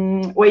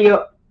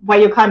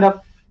kind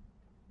of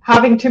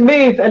having to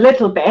move a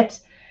little bit.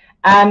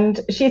 And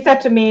she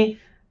said to me,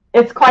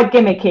 it's quite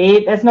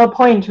gimmicky. There's no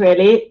point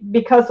really,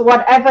 because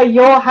whatever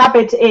your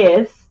habit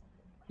is,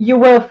 you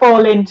will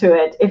fall into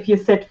it if you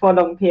sit for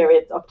long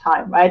periods of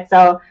time, right?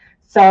 So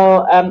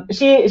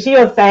she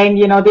was saying,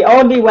 you know, the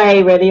only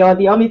way really, or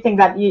the only thing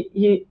that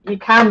you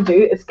can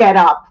do is get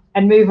up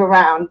and move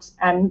around,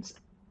 and,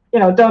 you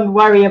know, don't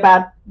worry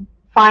about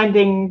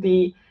finding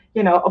the,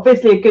 you know,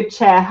 obviously a good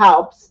chair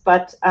helps,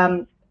 but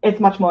it's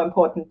much more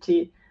important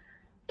to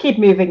keep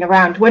moving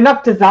around. We're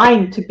not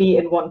designed to be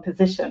in one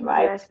position,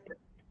 right?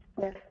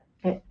 Yes.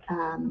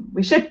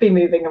 We should be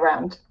moving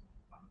around.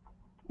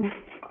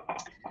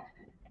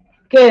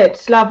 Good,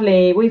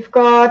 lovely. We've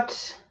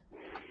got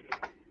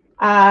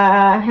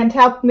hand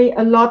helped me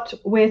a lot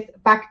with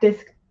back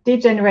disc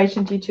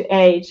degeneration due to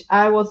age.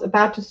 I was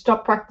about to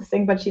stop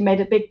practicing, but she made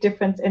a big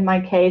difference in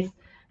my case.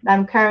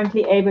 I'm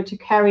currently able to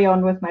carry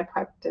on with my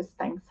practice.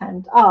 Thanks,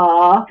 and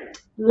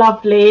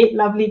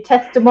lovely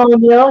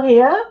testimonial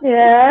here.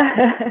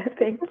 Yeah,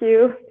 thank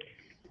you.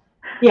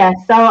 Yeah,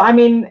 so I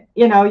mean,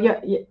 you know,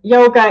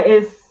 yoga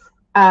is,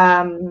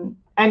 and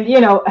you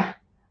know,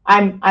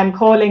 I'm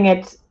calling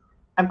it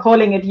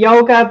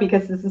yoga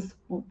because this is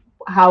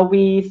how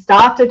we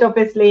started,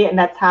 obviously, and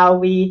that's how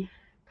we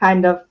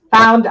kind of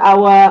found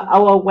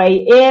our way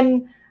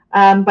in.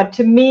 But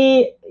to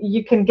me,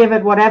 you can give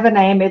it whatever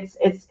name.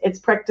 It's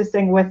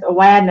practicing with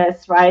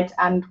awareness, right,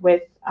 and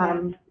with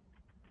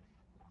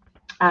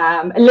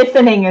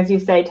listening, as you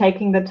say,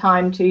 taking the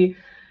time to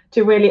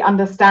really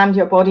understand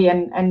your body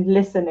and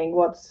listening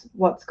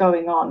what's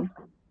going on.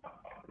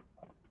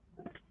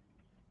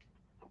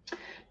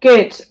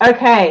 Good.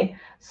 Okay.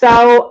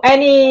 So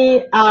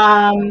any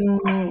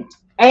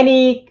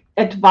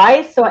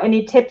advice or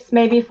any tips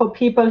maybe for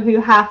people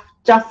who have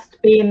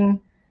just been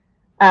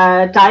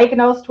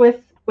diagnosed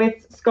with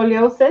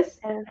scoliosis?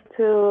 And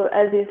to,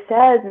 as you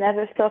said,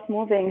 never stop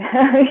moving.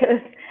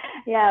 Because,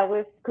 yeah,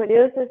 with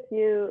scoliosis,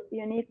 you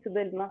need to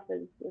build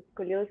muscles. With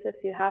scoliosis,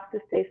 you have to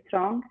stay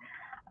strong,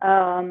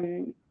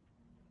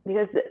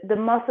 because the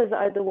muscles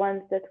are the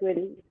ones that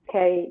will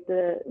carry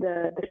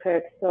the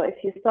curve. So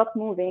if you stop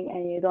moving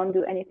and you don't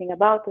do anything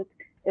about it,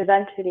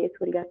 eventually it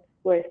will get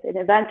worse, and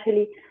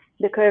eventually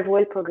the curve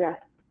will progress.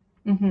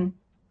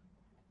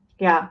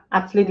 Yeah,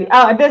 absolutely.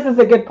 Oh, this is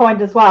a good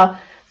point as well.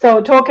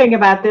 So talking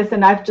about this,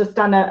 and I've just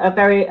done a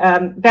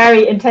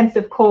very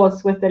intensive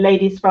course with the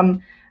ladies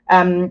from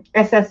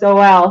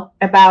SSOL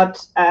about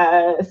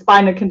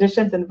spinal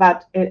conditions and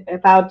about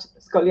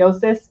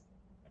scoliosis,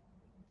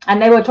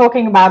 and they were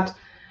talking about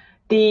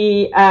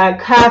the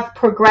curve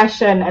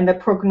progression and the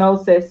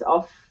prognosis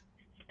of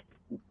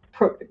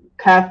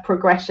curve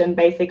progression,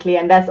 basically.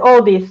 And there's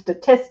all these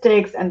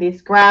statistics and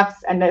these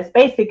graphs, and there's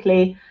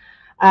basically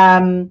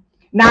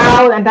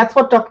now, and that's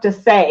what doctors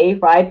say,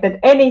 right, that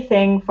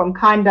anything from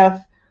kind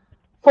of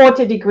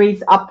 40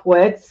 degrees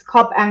upwards,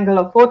 Cobb angle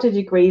of 40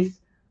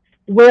 degrees,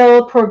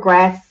 will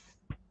progress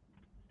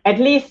at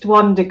least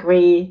 1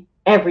 degree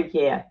every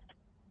year.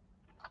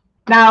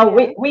 Now,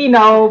 we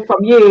know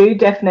from you,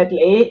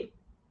 definitely,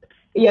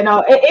 you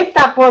know, if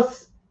that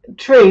was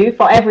true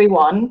for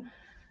everyone,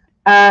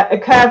 a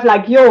curve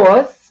like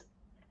yours,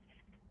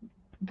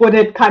 would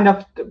it kind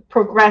of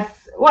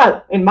progress?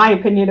 Well, in my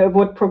opinion, it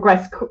would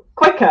progress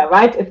quicker,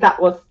 right? If that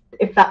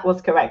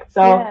was correct.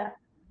 So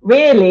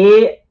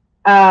really,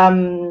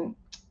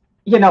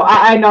 you know,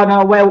 I don't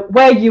know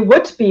where you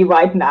would be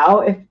right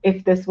now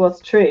if this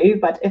was true.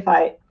 But if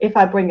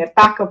I bring it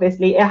back,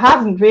 obviously, it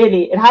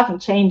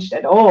hasn't changed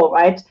at all,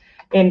 right?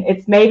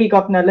 It's maybe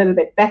gotten a little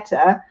bit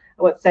better.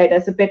 I would say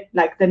there's a bit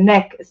like the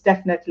neck is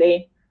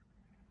definitely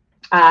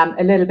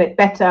a little bit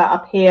better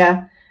up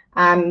here,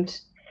 and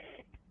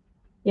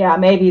yeah,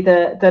 maybe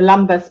the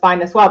lumbar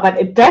spine as well, but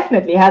it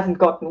definitely hasn't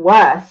gotten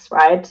worse,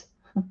 right?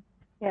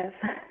 Yes.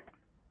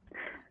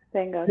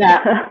 Thank God.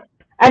 Yeah.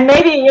 And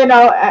maybe, you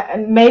know,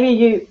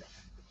 maybe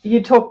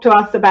you talk to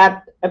us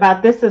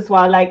about this as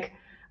well, like,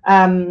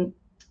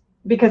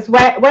 because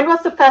when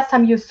was the first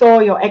time you saw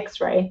your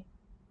X-ray?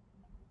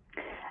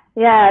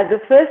 Yeah, the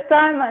first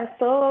time I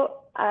saw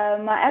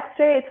my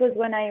X-ray, it was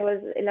when I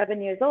was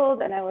 11 years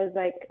old, and I was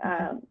like,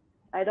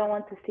 I don't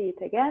want to see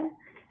it again.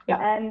 Yeah.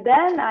 And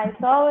then I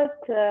saw it.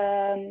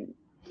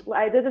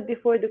 I did it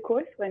before the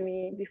course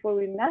before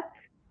we met,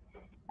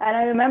 and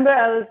I remember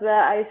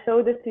I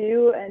showed it to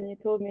you, and you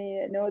told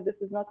me no, this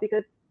is not,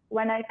 because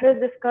when I first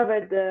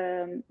discovered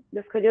the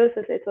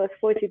scoliosis, it was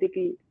 40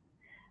 degrees,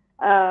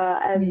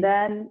 and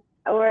then,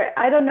 or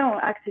I don't know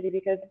actually,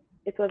 because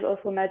it was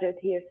also measured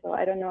here, so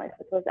I don't know if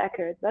it was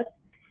accurate, but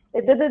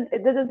it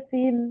didn't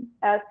seem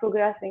as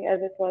progressing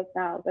as it was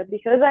now. But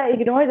because I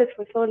ignored it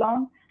for so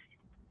long,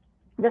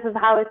 this is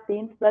how it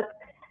seems. But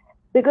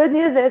the good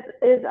news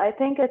is I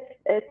think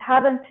it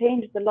hasn't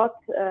changed a lot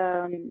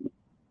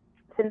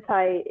since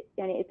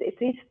it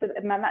reached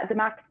the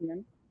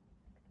maximum,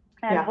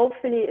 and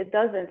hopefully it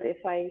doesn't.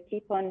 If I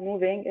keep on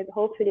moving,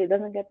 hopefully it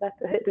doesn't get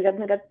better. It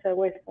doesn't get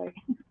worse. Sorry.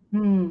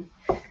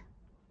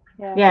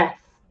 Yeah. Yes.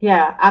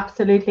 Yeah,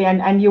 absolutely.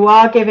 And you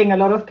are giving a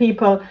lot of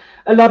people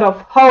a lot of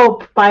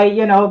hope by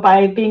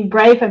being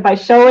brave and by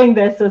showing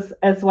this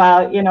as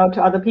well,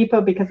 to other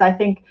people, because I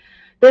think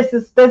this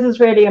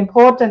is really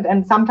important.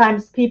 And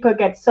sometimes people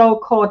get so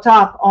caught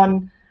up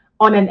on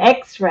an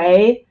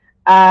X-ray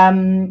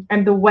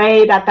and the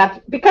way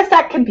that because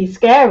that can be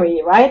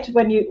scary, right?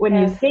 When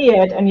you see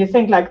it and you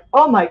think like,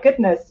 oh my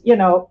goodness,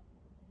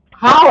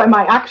 how am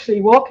I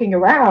actually walking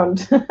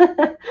around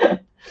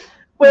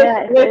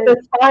with the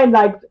spine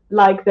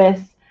like this?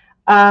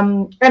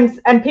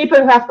 And people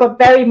who have got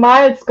very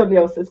mild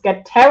scoliosis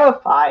get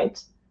terrified,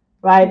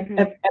 right,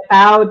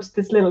 about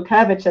this little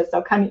curvature.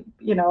 So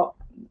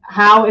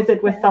how is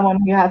it with someone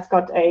who has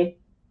got a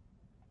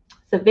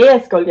severe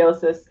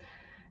scoliosis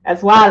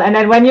as well? And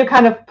then when you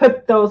kind of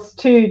put those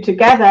two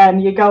together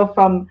and you go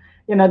from,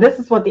 this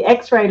is what the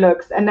X-ray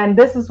looks, and then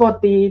this is what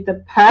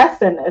the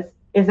person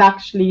is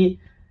actually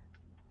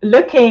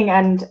looking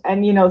and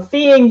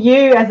seeing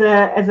you as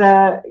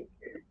a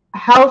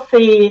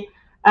healthy,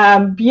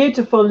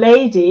 beautiful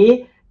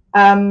lady,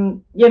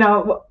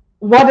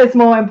 what is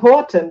more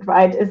important,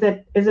 right? Is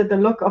it the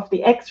look of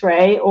the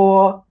X-ray,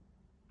 or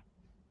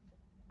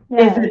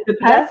is it the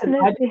person,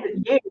 right? Is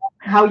it you,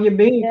 how you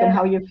move and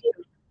how you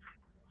feel?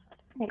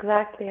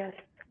 Exactly. Yes.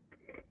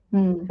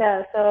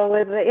 Yeah. So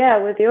with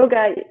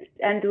yoga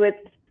and with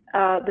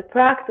the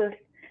practice,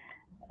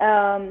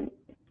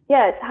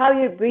 it's how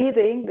you're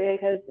breathing,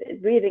 because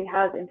breathing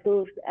has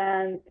improved,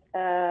 and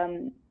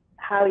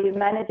how you're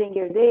managing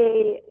your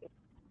day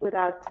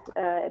without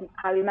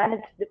how you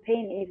manage the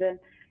pain even.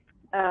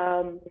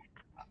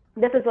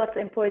 This is what's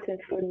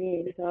important for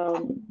me.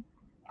 So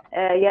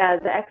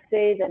the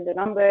X-rays and the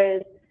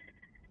numbers,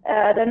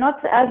 they're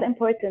not as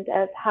important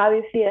as how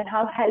you feel and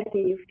how healthy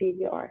you feel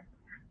you are.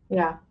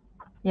 Yeah.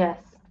 Yes,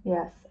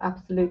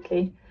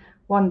 absolutely.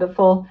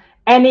 Wonderful.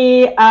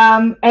 Any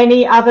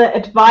other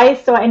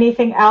advice or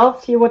anything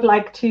else you would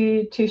like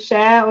to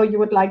share, or you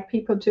would like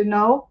people to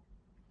know?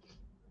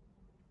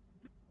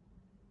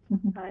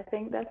 I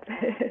think that's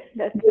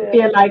you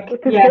feel like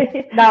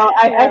yes. No,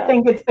 I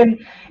think it's been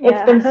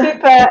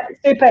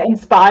super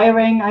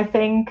inspiring, I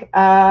think.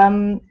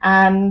 And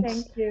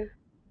thank you.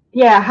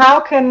 Yeah, how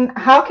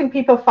can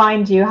people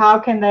find you? How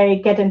can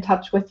they get in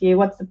touch with you?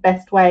 What's the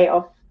best way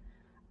of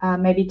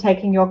maybe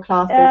taking your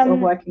classes or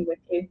working with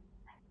you?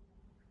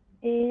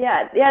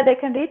 Yeah, they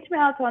can reach me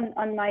out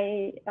on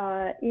my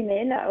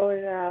email or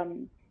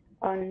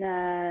on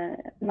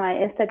my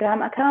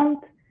Instagram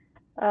account.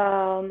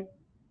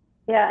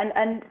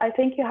 And I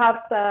think you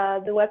have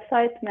the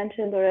website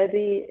mentioned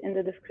already in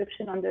the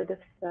description under this.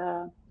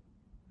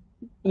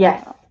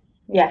 Yes,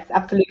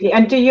 absolutely.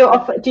 And do you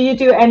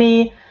do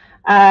any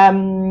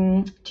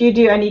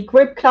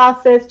group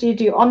classes? Do you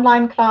do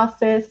online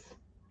classes?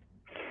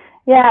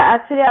 Yeah,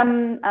 actually,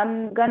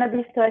 I'm gonna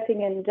be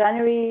starting in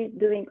January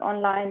doing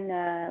online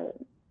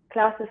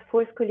classes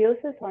for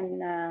scoliosis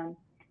on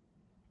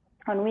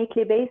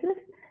weekly basis,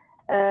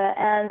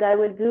 and I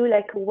will do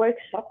like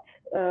workshops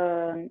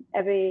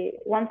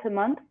once a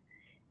month,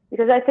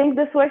 because I think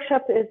this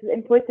workshop is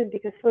important,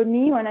 because for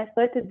me, when I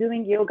started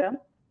doing yoga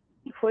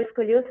for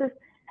scoliosis,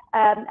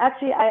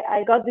 Actually,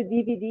 I got the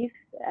DVDs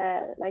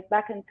like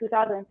back in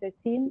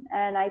 2013,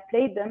 and I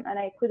played them, and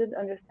I couldn't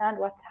understand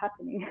what's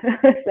happening.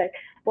 It's like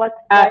what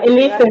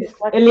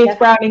Elise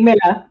Browning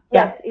Miller.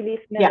 Yes,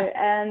 Elise Miller,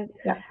 and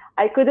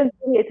I couldn't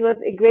see. It was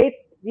a great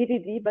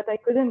DVD, but I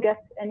couldn't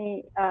get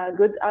any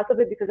good out of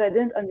it because I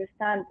didn't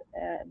understand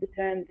the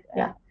terms.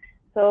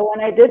 So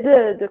when I did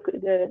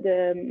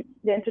the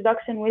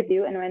introduction with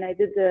you, and when I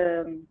did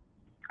the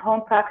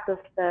home practice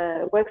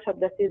workshop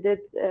that you did,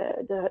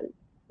 the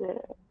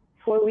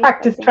 4 weeks.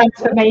 Practice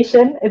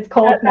transformation, it's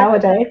called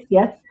nowadays.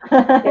 Yes.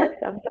 Yes,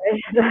 I'm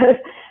sorry.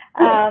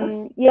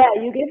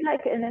 You give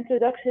like an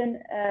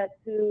introduction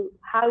to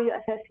how you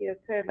assess your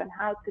curve and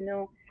how to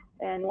know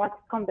and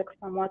what's convex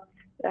from what's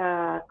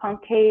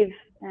concave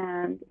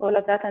and all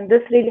of that. And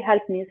this really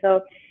helped me.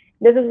 So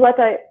this is what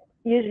I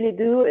usually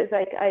do, is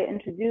like I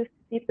introduce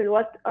people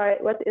what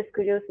is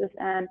scoliosis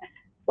and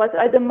what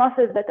are the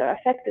muscles that are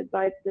affected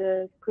by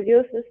the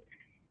scoliosis,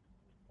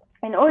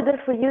 in order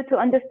for you to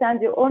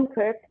understand your own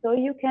curve, so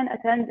you can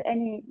attend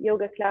any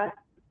yoga class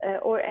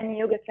or any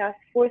yoga class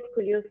for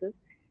scoliosis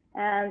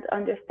and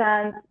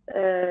understand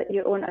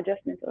your own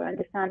adjustments, or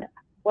understand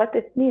what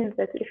it means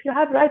that if you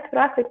have right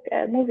thoracic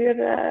move your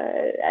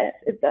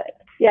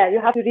you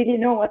have to really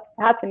know what's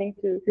happening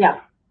to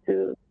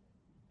follow.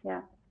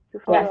 Yes,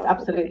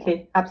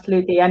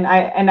 absolutely, and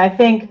I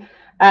think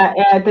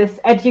this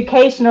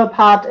educational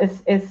part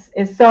is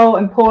so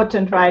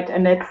important, right?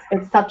 And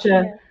it's such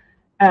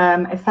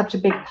a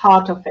big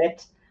part of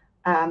it,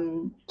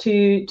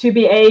 to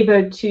be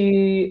able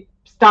to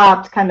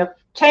start kind of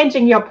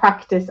changing your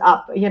practice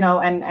up,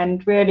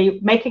 and really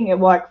making it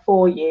work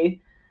for you,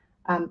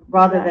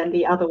 rather than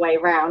the other way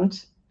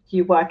around,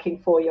 you working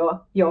for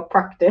your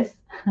practice.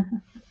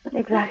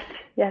 Exactly.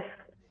 Yes.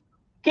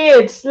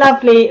 Good,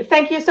 lovely.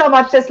 Thank you so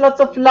much. There's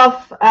lots of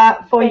love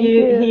for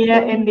you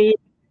here in the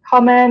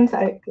comments.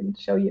 I can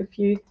show you a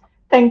few.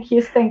 Thank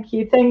you.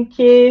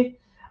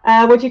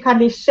 Would you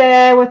kindly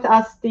share with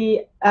us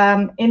the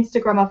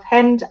Instagram of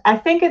Hend? I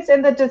think it's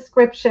in the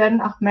description,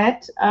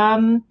 Ahmed,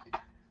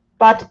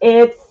 but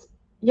it's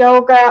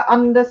yoga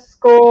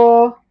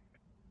 __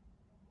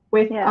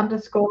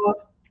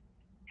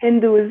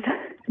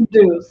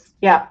 Hindus.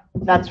 Yeah,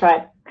 that's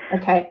right.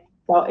 Okay.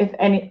 So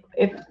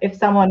if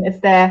someone is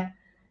there,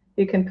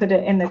 you can put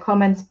it in the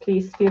comments.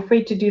 Please feel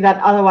free to do that.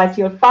 Otherwise,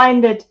 you'll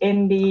find it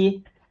in the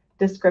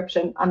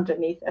description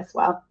underneath as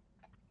well.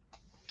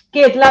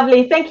 Good,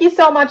 lovely. Thank you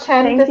so much,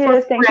 Hen. This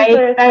was Thank great. You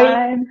for your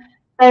time.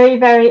 Very,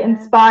 very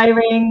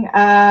inspiring.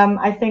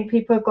 I think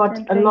people got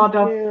a lot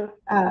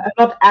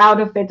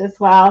out of it as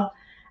well.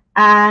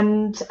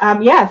 And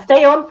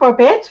stay on for a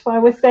bit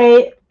while we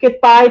say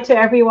goodbye to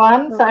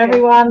everyone. Okay. So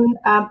everyone,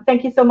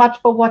 thank you so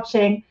much for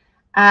watching,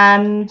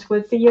 and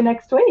we'll see you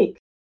next week.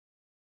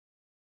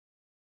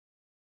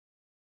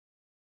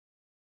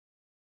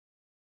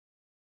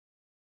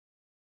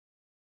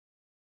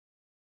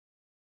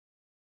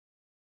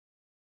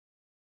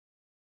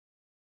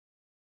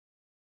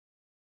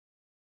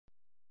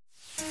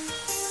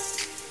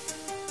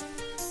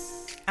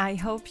 I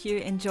hope you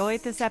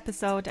enjoyed this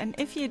episode, and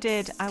if you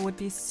did, I would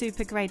be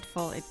super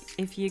grateful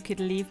if you could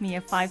leave me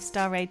a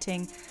 5-star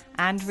rating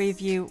and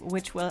review,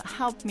 which will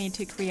help me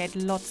to create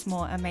lots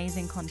more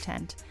amazing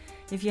content.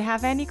 If you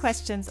have any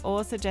questions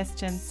or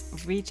suggestions,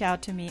 reach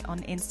out to me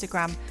on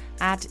Instagram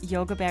at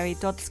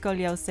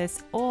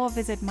yogaberry.scoliosis, or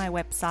visit my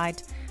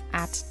website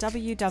at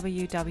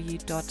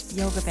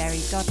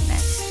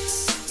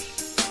www.yogaberry.net.